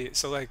would be,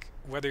 so like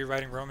whether you're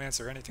writing romance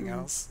or anything Mm-hmm.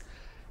 else,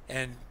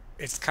 and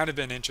it's kind of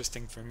been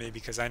interesting for me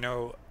because I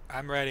know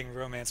I'm writing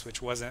romance,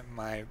 which wasn't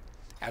my,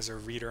 as a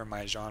reader,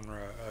 my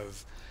genre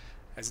of,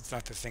 as it's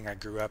not the thing I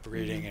grew up Mm-hmm.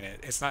 reading, and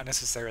it's not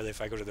necessarily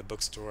if I go to the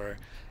bookstore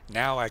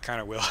now, I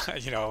kind of will,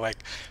 like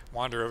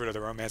wander over to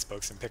the romance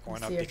books and pick You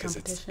one see up your because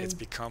it's competition?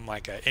 become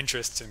like an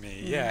interest to me.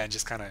 Mm-hmm. Yeah, and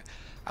just kind of,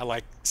 I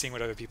like seeing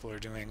what other people are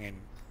doing, and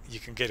you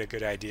can get a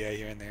good idea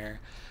here and there.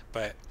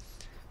 But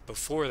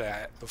before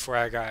that, before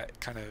I got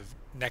kind of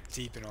neck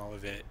deep in all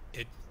of it,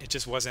 it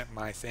just wasn't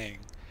my thing.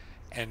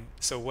 And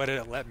so what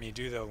it let me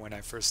do though when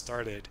I first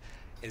started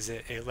is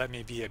it let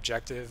me be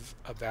objective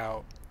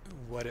about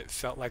what it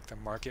felt like the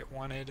market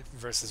wanted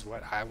versus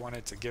what I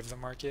wanted to give the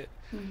market.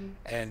 Mm-hmm.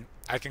 And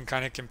I can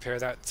kind of compare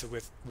that to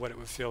with what it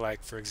would feel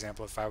like, for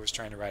example, if I was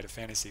trying to write a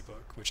fantasy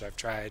book, which I've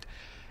tried.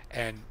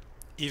 And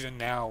even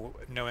now,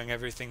 knowing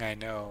everything I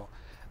know,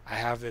 I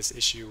have this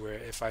issue where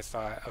if I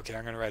thought, okay,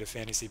 I'm going to write a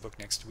fantasy book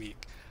next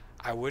week,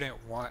 I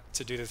wouldn't want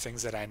to do the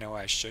things that I know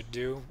I should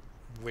do,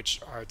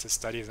 which are to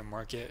study the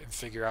market and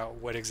figure out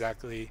what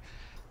exactly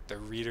the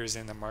readers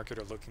in the market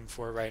are looking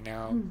for right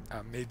now.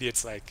 Mm-hmm. Maybe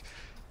it's like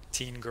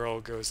teen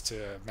girl goes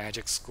to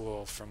magic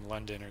school from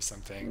London or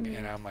something, Mm-hmm.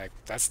 and I'm like,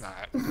 that's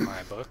not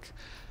my book.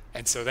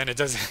 And so then it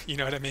doesn't, you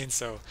know what I mean?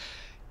 So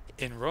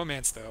in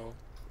romance, though,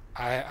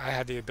 I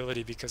had the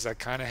ability, because I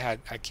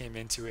came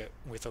into it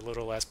with a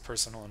little less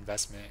personal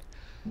investment.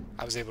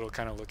 I was able to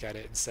kind of look at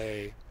it and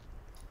say,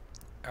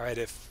 all right,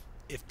 if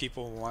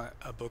people want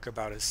a book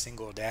about a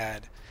single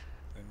dad,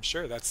 then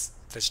sure, that's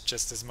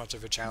just as much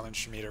of a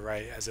challenge for me to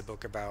write as a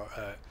book about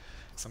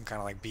some kind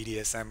of like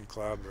BDSM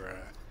club or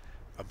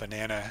a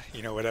banana,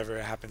 whatever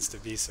it happens to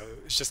be. So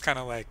it's just kind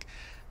of like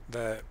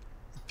the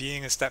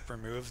being a step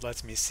removed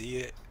lets me see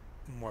it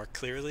more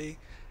clearly.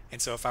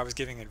 And so if I was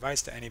giving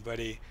advice to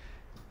anybody,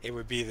 it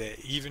would be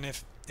that even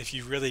if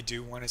you really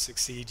do want to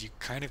succeed, you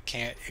kind of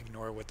can't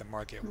ignore what the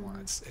market Mm-hmm.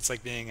 wants. It's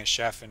like being a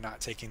chef and not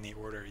taking the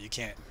order. You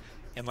can't,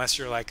 unless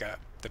you're like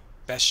the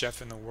best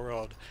chef in the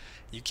world,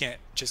 you can't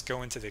just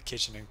go into the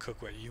kitchen and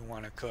cook what you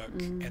want to cook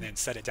and Mm-hmm. then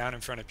set it down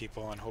in front of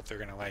people and hope they're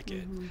going to like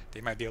it. Mm-hmm.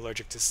 They might be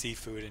allergic to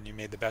seafood and you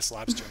made the best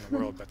lobster in the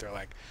world, but they're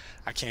like,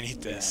 I can't eat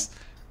Yeah. this.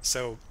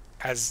 So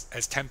as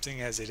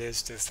tempting as it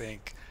is to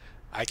think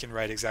I can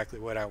write exactly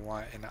what I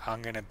want and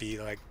I'm going to be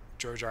like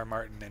George R.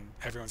 Martin and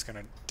everyone's going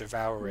to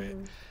devour it,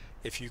 Mm-hmm.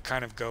 if you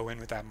kind of go in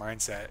with that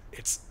mindset,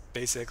 it's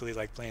basically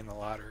like playing the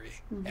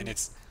lottery. And Mm-hmm.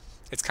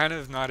 it's kind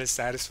of not as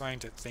satisfying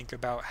to think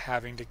about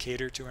having to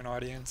cater to an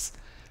audience,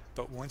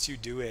 but once you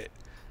do it,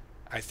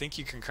 I think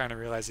you can kind of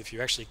realize if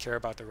you actually care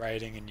about the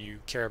writing and you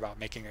care about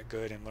making it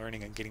good and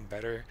learning and getting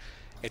better,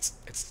 it's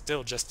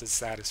still just as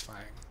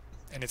satisfying.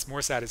 And it's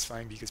more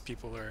satisfying because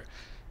people are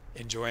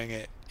enjoying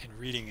it and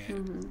reading it.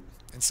 Mm-hmm.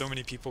 And so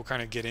many people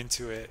kind of get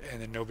into it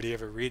and then nobody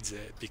ever reads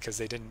it because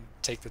they didn't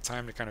take the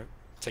time to kind of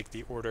take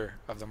the order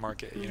of the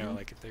market, Mm-hmm.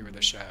 like if they were the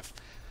Mm-hmm. chef.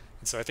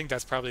 And so I think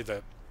that's probably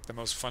the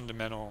most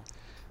fundamental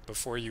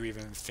before you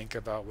even think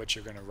about what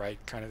you're going to write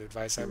kind of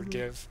advice I would Mm-hmm.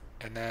 give.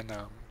 And then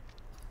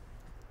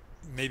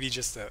maybe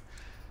just a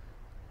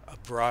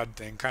broad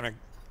thing, kind of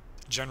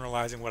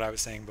generalizing what I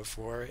was saying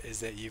before, is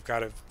that you've got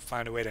to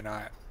find a way to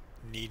not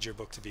need your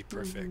book to be Mm-hmm.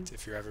 perfect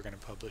if you're ever going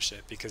to publish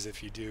it. Because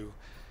if you do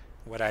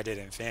what I did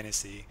in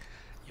fantasy,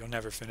 you'll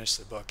never finish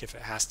the book if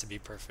it has to be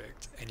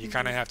perfect. And you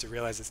kind Mm-hmm. of have to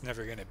realize it's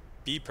never going to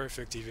be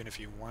perfect even if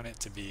you want it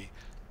to be.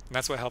 And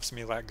that's what helps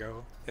me let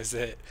go, is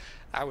that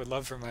I would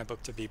love for my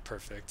book to be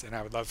perfect and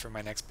I would love for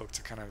my next book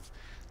to kind of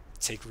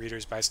take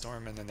readers by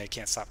storm and then they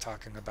can't stop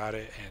talking about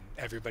it and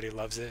everybody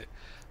loves it.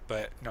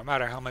 But no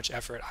matter how much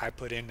effort I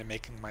put into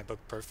making my book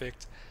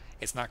perfect,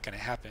 it's not going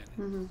to happen.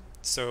 Mm-hmm.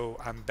 So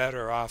I'm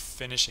better off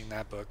finishing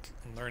that book,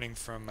 learning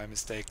from my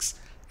mistakes,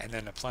 and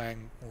then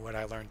applying what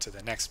I learned to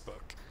the next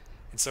book.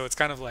 And so it's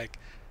kind of like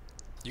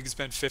you can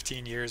spend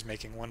 15 years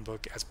making one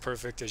book as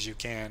perfect as you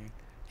can,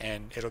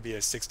 and it'll be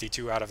a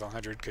 62 out of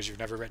 100 because you've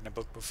never written a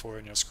book before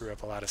and you'll screw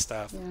up a lot of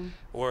stuff. Yeah.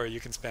 Or you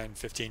can spend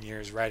 15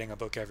 years writing a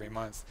book every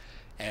month,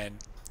 and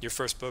your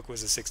first book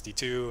was a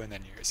 62, and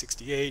then you're a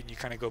 68, and you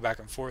kind of go back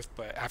and forth.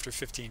 But after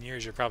 15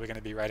 years, you're probably going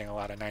to be writing a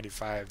lot of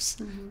 95s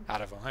Mm-hmm.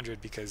 out of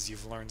 100 because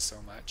you've learned so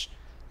much.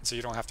 And so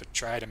you don't have to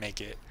try to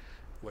make it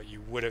what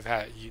you would have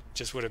had, you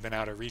just would have been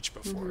out of reach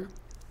Mm-hmm. before.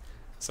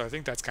 So I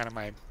think that's kind of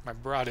my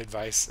broad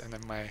advice, and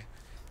then my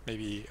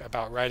maybe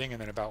about writing,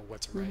 and then about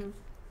what to write. Mm-hmm.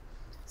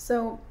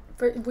 So,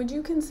 would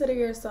you consider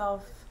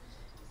yourself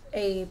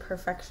a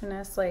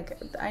perfectionist? Like,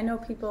 I know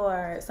some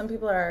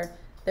people are,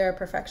 they're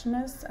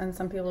perfectionists, and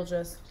some people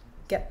just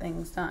get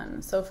things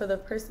done. So, for the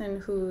person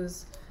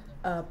who's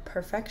a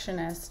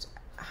perfectionist,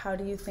 how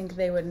do you think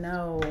they would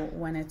know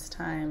when it's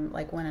time,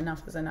 like when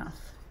enough is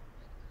enough?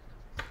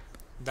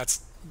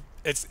 That's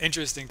it's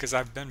interesting because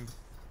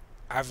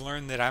I've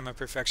learned that I'm a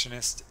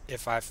perfectionist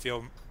if I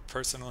feel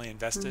personally Mm-hmm.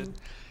 invested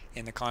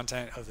in the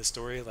content of the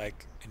story,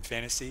 like in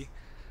fantasy,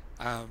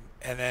 and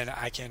then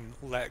I can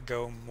let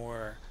go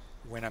more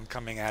when I'm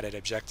coming at it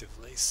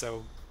objectively.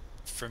 So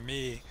for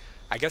me,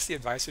 I guess the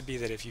advice would be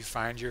that if you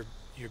find you're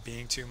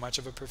being too much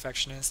of a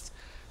perfectionist,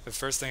 the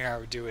first thing I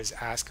would do is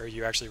ask, are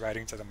you actually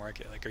writing to the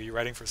market? Like, are you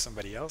writing for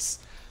somebody else,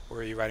 or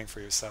are you writing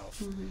for yourself?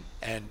 Mm-hmm.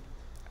 And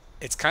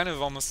it's kind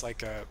of almost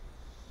like a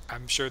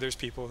I'm sure there's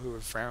people who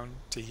would frown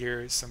to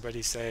hear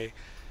somebody say,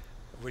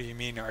 what do you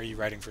mean, are you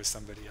writing for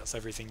somebody else?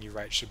 Everything you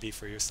write should be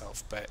for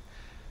yourself. But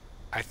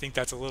I think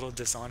that's a little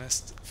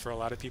dishonest for a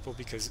lot of people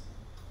because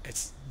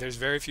there's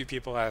very few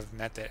people I've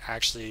met that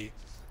actually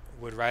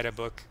would write a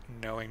book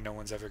knowing no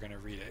one's ever going to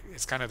read it.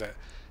 It's kind of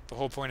the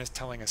whole point of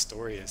telling a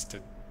story is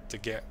to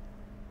get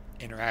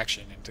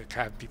interaction and to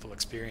have people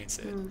experience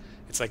it. Mm-hmm.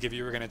 It's like if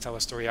you were going to tell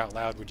a story out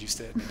loud, would you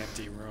sit in an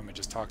empty room and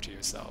just talk to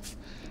yourself?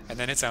 And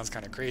then it sounds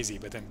kind of crazy,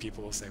 but then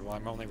people will say, well,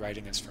 I'm only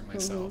writing this for Mm-hmm.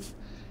 myself.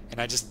 And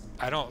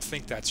I don't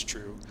think that's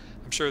true.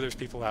 I'm sure there's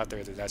people out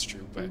there that that's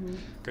true, but Mm-hmm.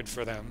 good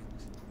for them.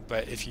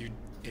 But if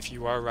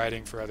you are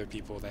writing for other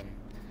people, then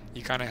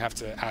you kind of have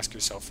to ask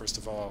yourself, first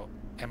of all,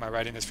 am I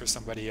writing this for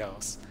somebody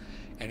else?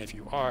 And if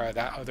you are,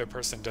 that other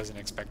person doesn't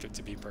expect it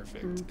to be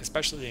perfect,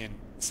 especially in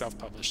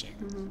self-publishing.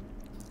 Mm-hmm.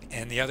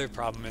 And the other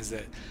problem is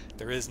that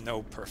there is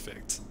no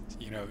perfect.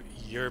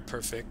 Your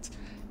perfect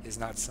is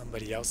not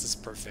somebody else's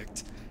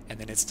perfect, and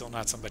then it's still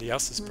not somebody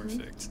else's Mm-hmm.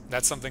 perfect.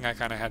 That's something I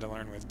kind of had to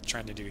learn with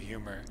trying to do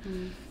humor,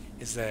 Mm-hmm.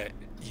 is that,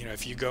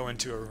 if you go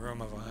into a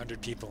room of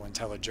 100 people and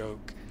tell a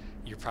joke,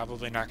 you're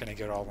probably not going to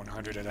get all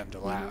 100 of them to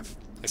Mm-hmm. laugh,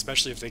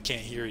 especially if they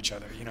can't hear each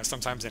other.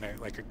 Sometimes in a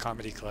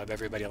comedy club,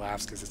 everybody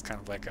laughs because it's kind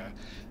of like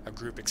a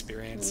group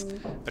experience.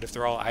 Mm-hmm. But if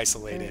they're all Right.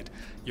 isolated,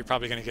 you're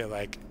probably going to get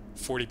like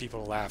 40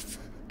 people to laugh,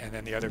 and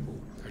then the other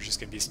are just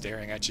going to be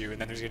staring at you, and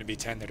then there's going to be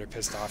 10 that are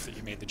pissed off that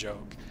you made the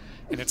joke.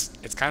 And it's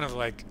kind of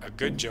like a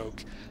good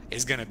joke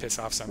is going to piss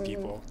off some Mm-hmm.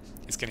 people.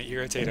 It's going to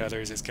irritate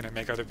others. It's going to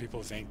make other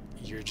people think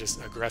you're just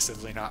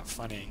aggressively not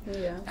funny.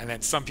 Yeah. And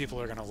then some people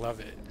are going to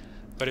love it.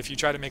 But if you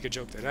try to make a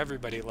joke that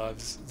everybody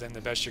loves, then the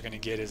best you're going to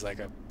get is like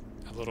a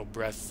a little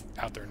breath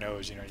out their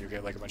nose, you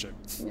get like a bunch of.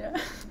 Yeah.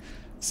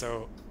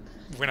 So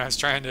when I was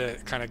trying to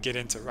kind of get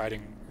into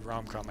writing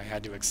rom-com, I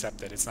had to accept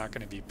that it's not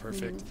going to be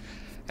perfect, Mhm.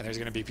 and there's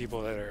going to be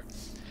people that are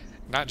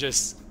not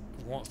just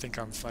won't think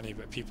I'm funny,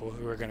 but people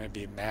who are going to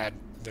be mad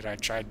that I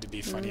tried to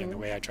be funny in the Mhm.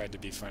 way I tried to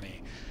be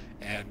funny.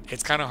 And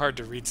it's kind of hard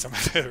to read some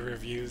of the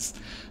reviews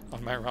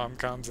on my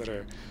rom-coms that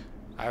are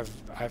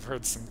I've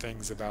heard some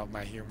things about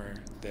my humor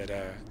that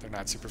they're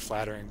not super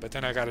flattering, but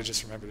then I got to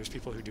just remember there's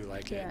people who do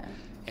like it. Yeah.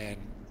 And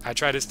I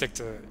try to stick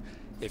to,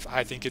 if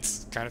I think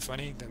it's kind of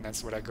funny, then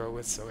that's what I go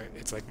with. So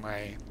it's like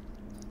my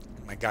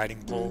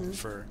guiding pole Mhm.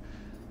 for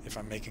if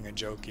I'm making a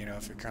joke,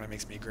 if it kind of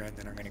makes me grin,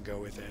 then I'm going to go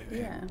with it. And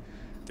Yeah.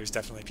 there's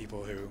definitely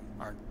people who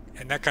aren't,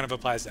 and that kind of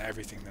applies to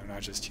everything though,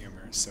 not just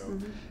humor. So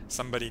Mhm.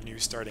 somebody new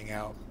starting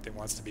out that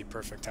wants to be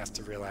perfect has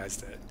to realize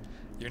that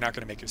you're not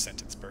going to make your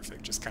sentence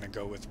perfect. Just kind of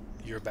go with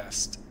your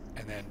best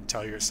and then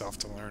tell yourself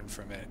to learn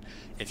from it.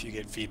 If you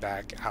get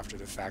feedback after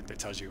the fact that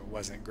tells you it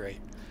wasn't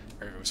great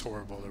or it was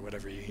horrible or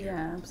whatever you hear.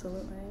 Yeah,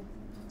 absolutely.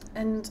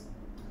 And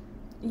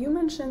you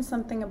mentioned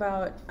something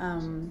about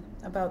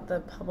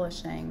the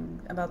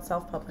publishing, about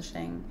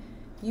self-publishing.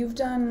 You've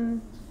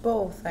done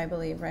both, I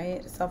believe,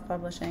 right?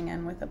 Self-publishing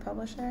and with a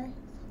publisher.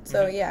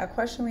 So Hmm. yeah, a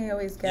question we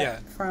always Yeah,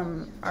 get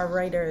from our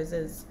writers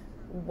is,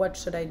 what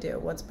should I do?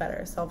 What's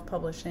better,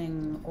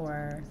 self-publishing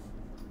or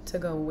to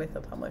go with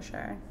a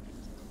publisher?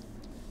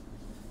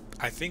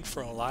 I think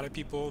for a lot of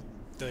people,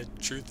 the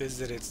truth is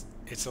that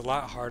it's a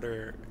lot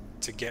harder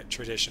to get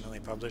traditionally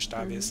published,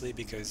 Mm-hmm. obviously,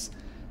 because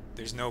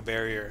there's no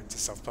barrier to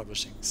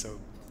self-publishing. So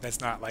that's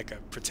not like a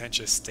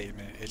pretentious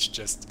statement. It's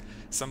just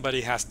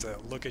somebody has to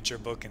look at your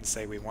book and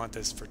say, we want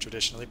this for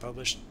traditionally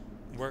published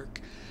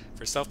work.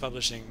 For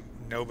self-publishing,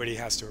 nobody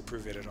has to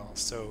approve it at all.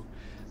 So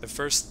the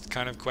first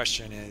kind of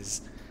question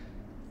is,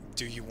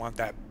 do you want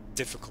that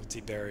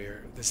difficulty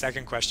barrier? The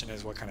second question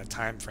is, what kind of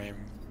time frame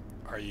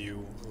are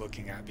you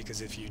looking at?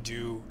 Because if you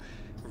do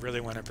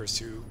really want to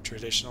pursue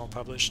traditional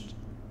published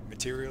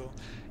material,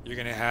 you're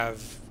going to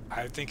have,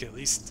 I think, at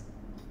least,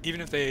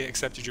 even if they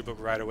accepted your book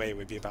right away, it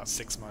would be about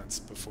 6 months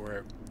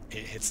before it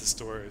hits the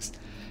stores.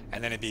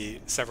 And then it'd be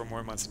several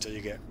more months until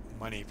you get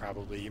money,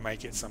 probably. You might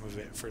get some of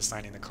it for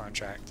signing the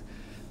contract.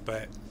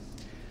 But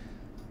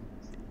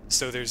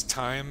so there's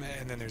time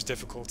and then there's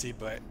difficulty,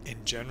 but in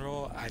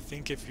general, I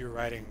think if you're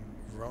writing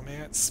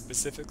romance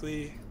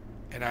specifically,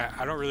 and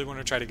I don't really want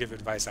to try to give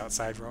advice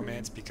outside Mm-hmm.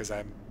 romance because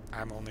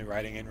I'm only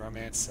writing in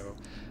romance, so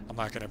I'm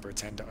not going to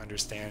pretend to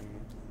understand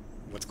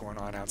what's going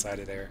on outside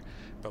of there.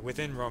 But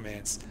within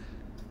romance,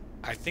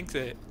 I think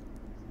that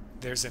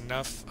there's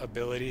enough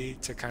ability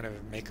to kind of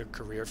make a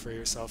career for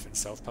yourself in Mm-hmm.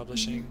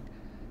 self-publishing,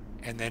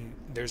 and then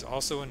there's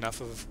also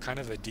enough of kind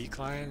of a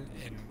decline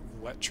in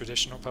what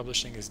traditional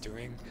publishing is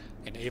doing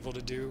and able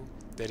to do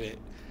that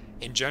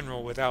in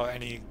general, without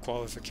any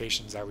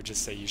qualifications, I would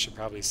just say you should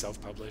probably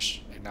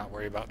self-publish and not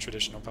worry about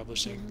traditional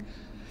publishing. Mm-hmm.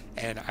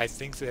 And I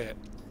think that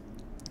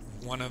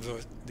one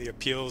of the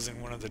appeals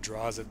and one of the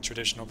draws of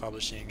traditional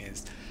publishing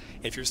is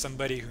if you're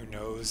somebody who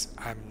knows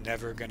I'm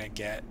never going to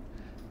get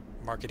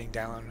marketing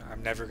down.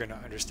 I'm never going to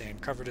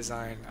understand cover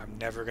design. I'm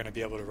never going to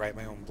be able to write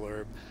my own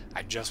blurb.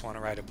 I just want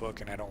to write a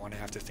book and I don't want to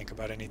have to think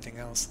about anything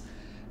else.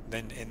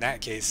 Then in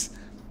that case,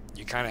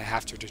 you kind of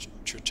have to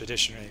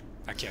traditionally,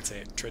 I can't say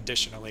it,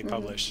 traditionally Mm-hmm.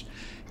 publish.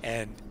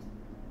 And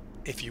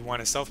if you want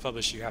to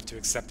self-publish, you have to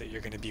accept that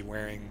you're going to be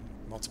wearing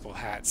multiple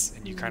hats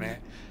and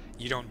Mm-hmm.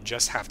 you don't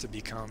just have to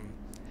become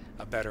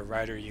a better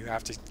writer. You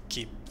have to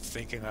keep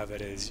thinking of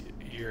it as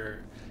you're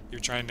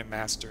trying to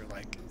master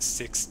like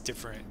six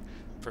different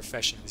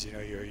professions.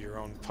 You're your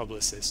own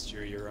publicist,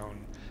 you're your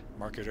own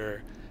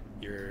marketer,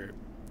 you're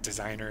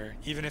designer.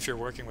 Even if you're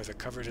working with a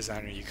cover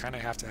designer, you kind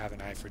of have to have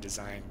an eye for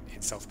design in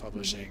Mm-hmm.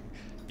 self-publishing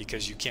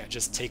because you can't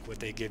just take what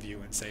they give you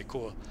and say,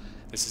 cool,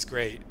 this is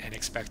great, and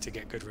expect to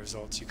get good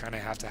results. You kind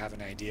of have to have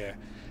an idea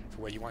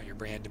for what you want your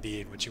brand to be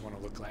and what you want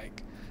to look like.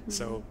 Mm-hmm.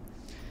 So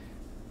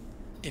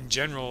in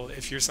general,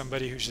 if you're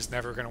somebody who's just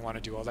never going to want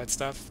to do all that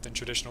stuff, then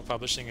traditional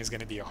publishing is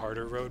going to be a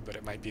harder road, but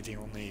it might be the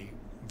only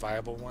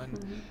viable one.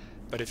 Mm-hmm.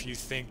 But if you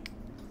think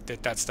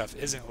that that stuff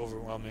isn't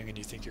overwhelming and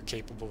you think you're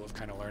capable of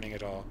kind of learning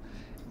it all,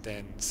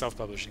 then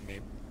self-publishing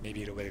may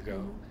be the way to go.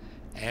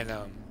 Mm-hmm.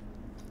 And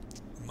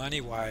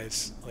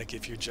money-wise, like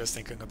if you're just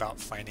thinking about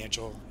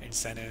financial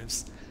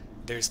incentives,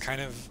 there's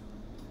kind of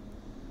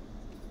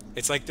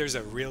it's like there's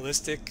a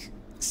realistic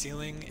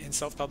ceiling in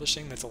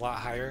self-publishing that's a lot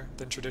higher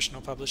than traditional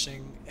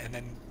publishing, and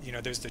then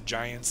there's the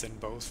giants in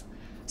both.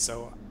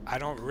 So I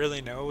don't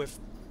really know if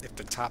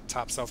the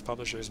top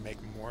self-publishers make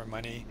more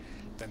money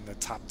than the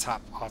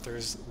top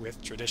authors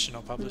with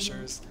traditional Mm-hmm.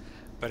 publishers,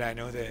 but I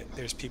know that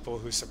there's people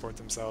who support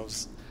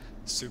themselves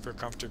super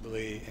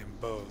comfortably in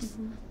both.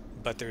 Mm-hmm.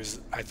 But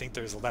I think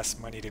there's less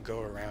money to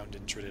go around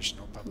in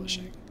traditional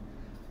publishing.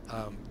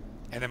 Right. um,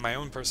 and then my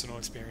own personal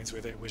experience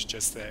with it was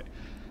just that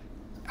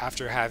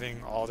after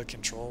having all the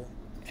control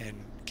and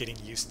getting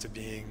used to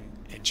being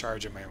in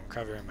charge of my own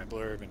cover and my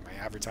blurb and my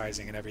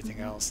advertising and everything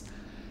Mm-hmm. else,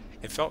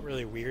 it felt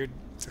really weird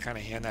to kind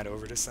of hand that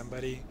over to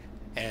somebody.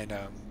 And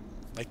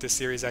like the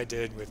series I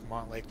did with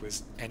Montlake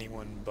was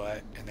Anyone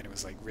But, and then it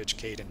was like Rich,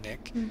 Kate, and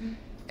Nick. Mm-hmm.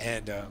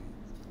 And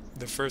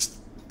the first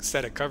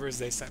set of covers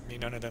they sent me,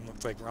 none of them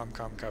looked like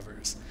rom-com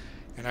covers.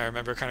 And I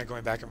remember kind of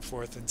going back and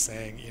forth and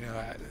saying,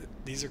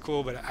 these are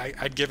cool, but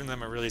I'd given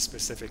them a really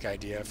specific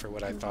idea for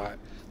what I Mm-hmm. thought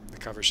the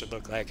cover should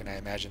look like, and I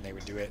imagined they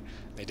would do it.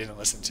 They didn't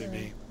listen to Right.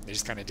 me. They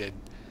just kind of did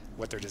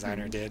what their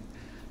designer Mm-hmm. did.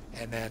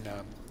 And then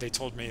they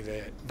told me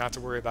that not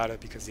to worry about it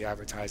because the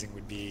advertising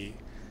would be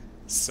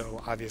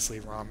so obviously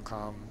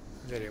rom-com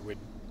that it would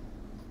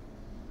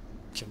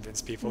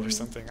convince people or Mm-hmm.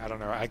 something. I don't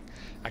know. I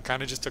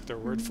kind of just took their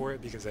word Mm-hmm. for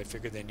it because I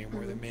figured they knew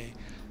more Mm-hmm. than me,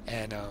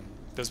 and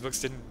those books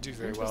didn't do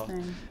very well.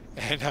 Interesting.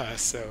 And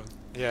so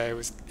yeah, it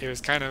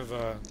was kind of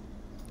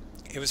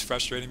it was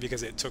frustrating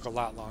because it took a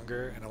lot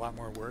longer and a lot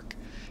more work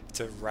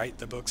to write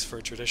the books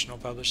for traditional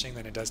publishing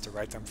than it does to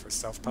write them for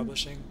Mm-hmm.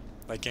 self-publishing.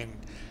 Like in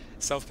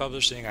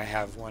self-publishing, I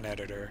have one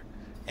editor,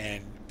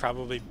 and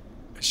probably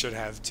should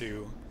have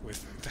two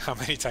with how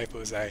many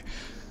typos I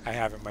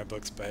have in my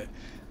books. But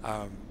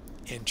um,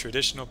 in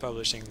traditional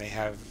publishing, they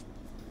have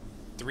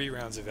 3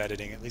 rounds of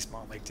editing. At least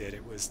Montlake did.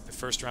 It was the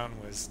first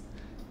round was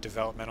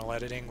developmental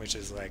editing, which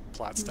is like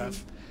plot Mm-hmm.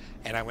 stuff,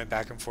 and I went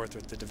back and forth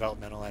with the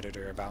developmental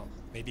editor about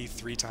maybe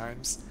 3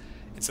 times.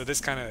 And so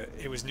this kind of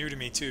it was new to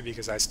me too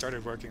because I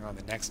started working on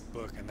the next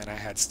book, and then I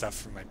had stuff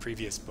from my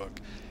previous book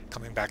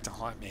coming back to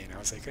haunt me, and I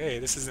was like, hey,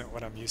 this isn't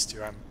what I'm used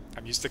to.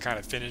 I'm used to kind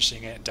of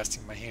finishing it and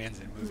dusting my hands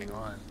and moving Mm-hmm.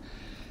 on.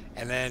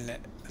 And then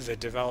the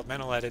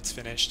developmental edits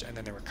finished, and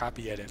then there were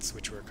copy edits,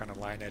 which were kind of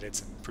line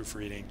edits and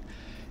proofreading.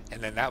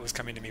 And then that was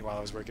coming to me while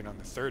I was working on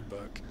the third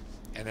book.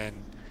 And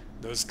then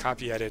those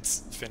copy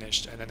edits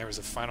finished, and then there was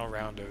a final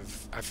round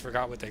of, I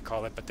forgot what they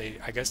call it, but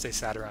I guess they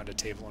sat around a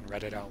table and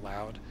read it out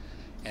loud.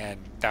 And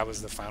that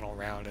was the final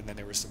round, and then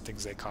there were some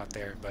things they caught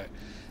there, but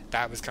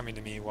that was coming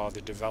to me while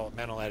the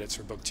developmental edits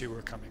for book 2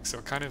 were coming.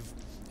 So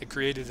it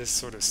created this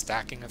sort of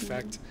stacking Mm-hmm.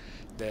 effect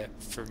that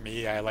for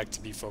me, I like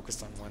to be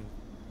focused on one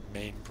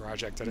main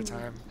project at a Mm-hmm.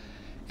 time,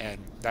 and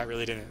that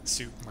really didn't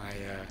suit my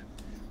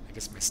I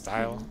guess my Mm-hmm.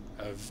 style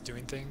of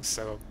doing things.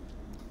 So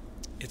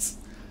it's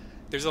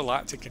there's a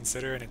lot to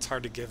consider, and it's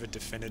hard to give a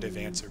definitive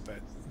Mm-hmm. answer,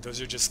 but those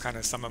are just kind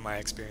of some of my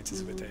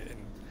experiences with Mm-hmm. it.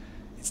 And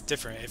it's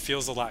different, it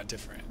feels a lot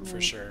different for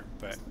Right. sure,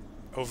 but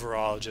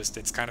overall just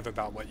it's kind of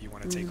about what you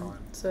want to take Mm-hmm. on.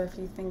 So if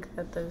you think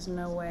that there's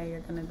no way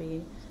you're going to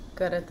be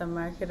good at the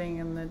marketing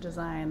and the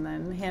design,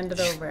 then hand it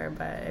over.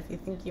 But if you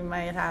think you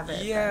might have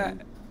it, Yeah,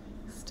 then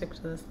stick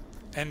to this.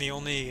 and the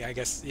only, I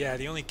guess, yeah,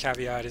 the only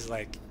caveat is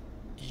like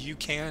you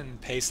can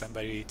pay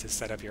somebody to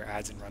set up your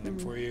ads and run them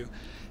Mm-hmm. for you.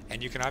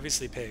 And you can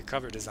obviously pay a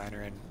cover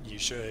designer, and you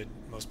should.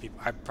 Most people,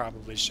 I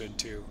probably should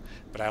too,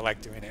 but I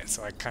like doing it,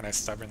 so I kind of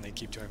stubbornly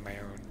keep doing my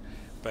own.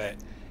 But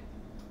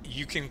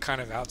you can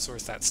kind of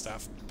outsource that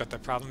stuff. But the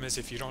problem is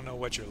if you don't know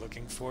what you're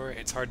looking for,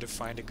 it's hard to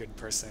find a good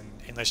person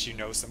unless you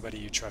know somebody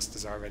you trust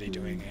is already Mm-hmm.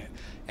 doing it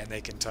and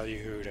they can tell you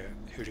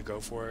who to go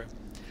for.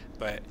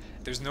 But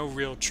there's no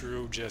real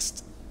true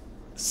just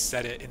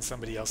set it in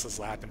somebody else's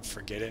lap and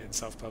forget it in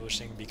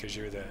self-publishing because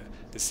you're the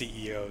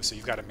CEO, so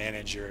you've got to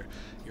manage your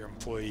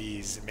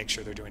employees and make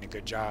sure they're doing a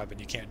good job, and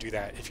you can't do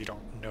that if you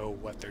don't know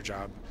what their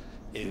job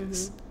Mm-hmm.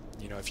 is.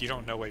 If you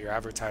don't know what your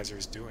advertiser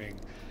is doing,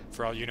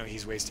 for all you know,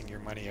 he's wasting your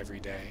money every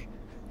day,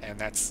 and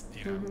that's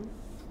Mm-hmm.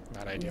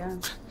 not ideal. Yeah.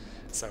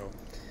 So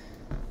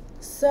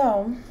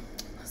So,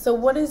 so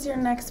what is your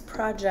next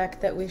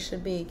project that we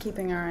should be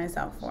keeping our eyes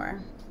out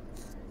for?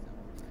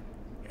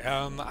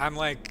 I'm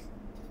like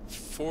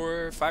 4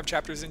 or 5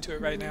 chapters into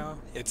it right Mm-hmm. now.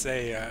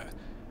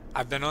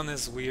 I've been on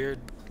this weird,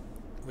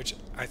 which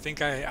I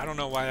think I don't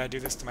know why I do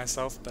this to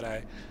myself, but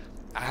I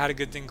had a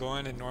good thing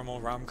going in normal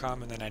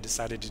rom-com, and then I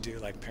decided to do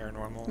like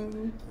paranormal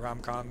Mm-hmm.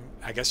 rom-com,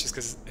 I guess just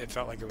because it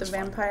felt like it The was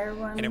fun, vampire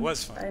and it one,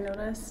 was fun. I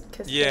noticed.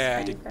 Kiss Kiss Yeah,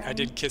 Bang I Bang.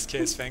 did Kiss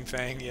Kiss Fang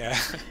Fang, yeah.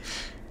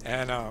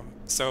 And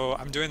so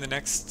I'm doing the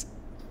next,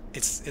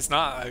 it's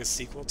not a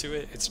sequel to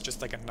it, it's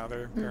just like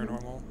another Mm-hmm.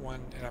 paranormal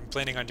one, and I'm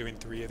planning on doing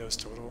 3 of those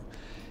total.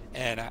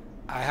 And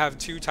I have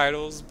 2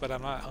 titles, but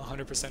I'm not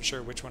 100%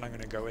 sure which one I'm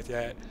going to go with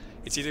yet.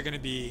 It's either going to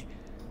be,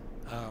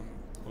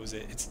 what was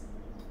it?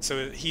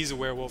 So he's a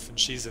werewolf and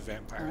she's a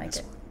I vampire in like this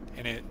it. one.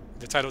 And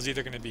the title's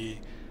either going to be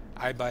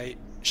I Bite,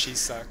 She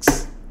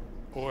Sucks,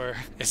 or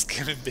it's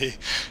going to be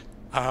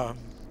um,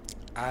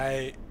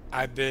 I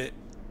I bit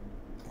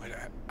what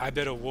I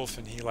bit a wolf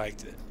and he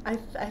liked it. I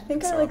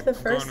think I So like the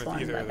I'm going first with one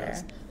either of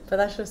those. better, but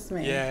that's just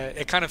me. Yeah,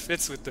 it kind of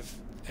fits with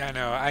I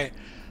know. I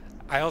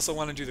also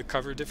want to do the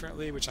cover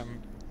differently, which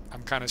I'm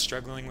kind of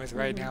struggling with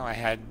right Mm-hmm.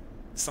 now.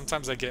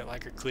 Sometimes I get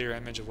like a clear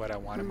image of what I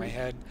want in my Mm-hmm.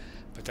 head,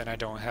 but then I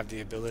don't have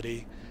the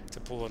ability to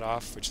pull it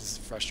off, which is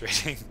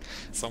frustrating.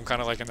 So I'm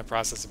kind of like in the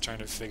process of trying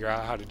to figure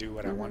out how to do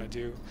what I want Mm-hmm. to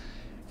do,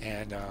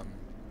 and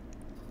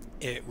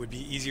it would be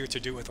easier to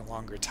do with a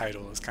longer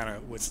title. Is kind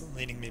of what's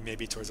leaning me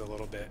maybe towards a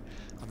little bit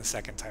on the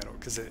second title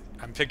because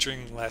I'm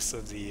picturing less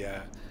of the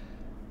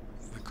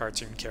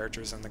cartoon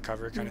characters on the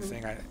cover kind of Mm-hmm.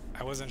 thing.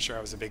 I wasn't sure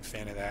I was a big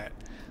fan of that,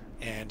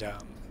 and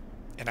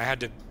and I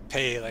had to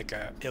pay like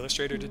a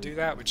illustrator to Mm-hmm. do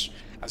that, which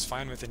I was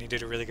fine with, and he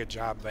did a really good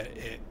job. But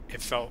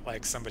it felt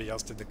like somebody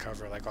else did the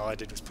cover. Like all I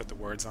did was put the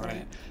words on Right.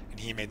 it, and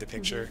he made the Mm-hmm.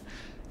 picture,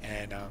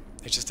 and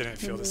it just didn't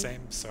feel the Mm-hmm.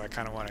 same. So I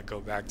kind of want to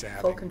go back to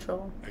Full having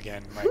control.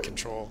 again my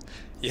control.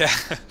 Yeah.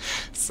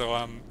 So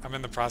I'm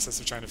in the process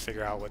of trying to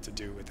figure out what to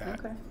do with that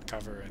Okay.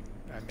 cover, and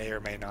I may or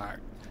may not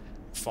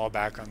fall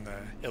back on the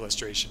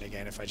illustration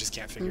again if I just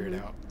can't figure it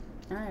Mm-hmm. out.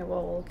 All right.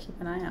 Well, we'll keep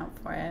an eye out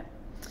for it.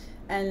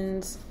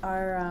 And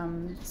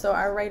so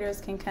our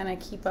writers can kind of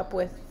keep up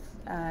with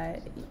uh,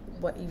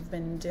 what you've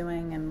been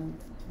doing and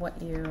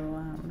what you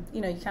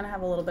kind of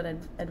have a little bit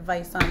of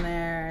advice on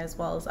there as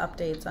well as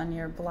updates on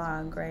your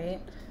blog,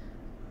 right?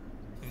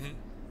 hmm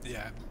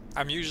Yeah,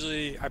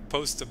 I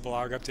post a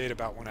blog update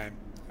about when I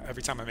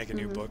every time I make a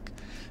new Mm-hmm. book.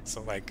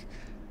 So like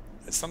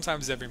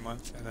sometimes every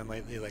month, and then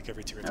lately like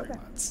every 2 or 3 Okay.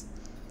 months.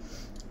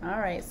 All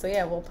right. So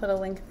yeah, we'll put a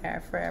link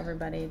there for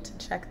everybody to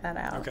check that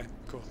out. Okay,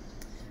 cool.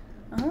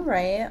 All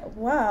right.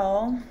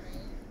 Well,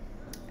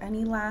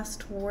 any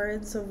last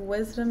words of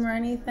wisdom or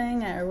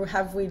anything, or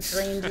have we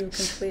drained you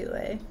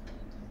completely?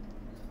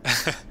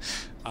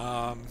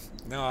 um,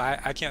 no,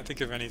 I can't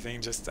think of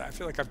anything. Just I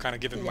feel like I've kind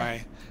of given Yeah.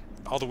 my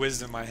all the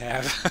wisdom I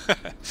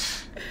have.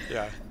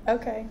 Yeah.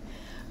 Okay.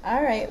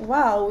 All right.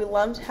 Well, we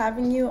loved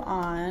having you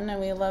on, and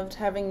we loved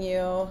having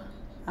you,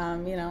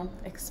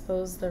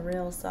 expose the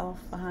real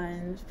self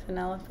behind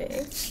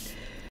Penelope.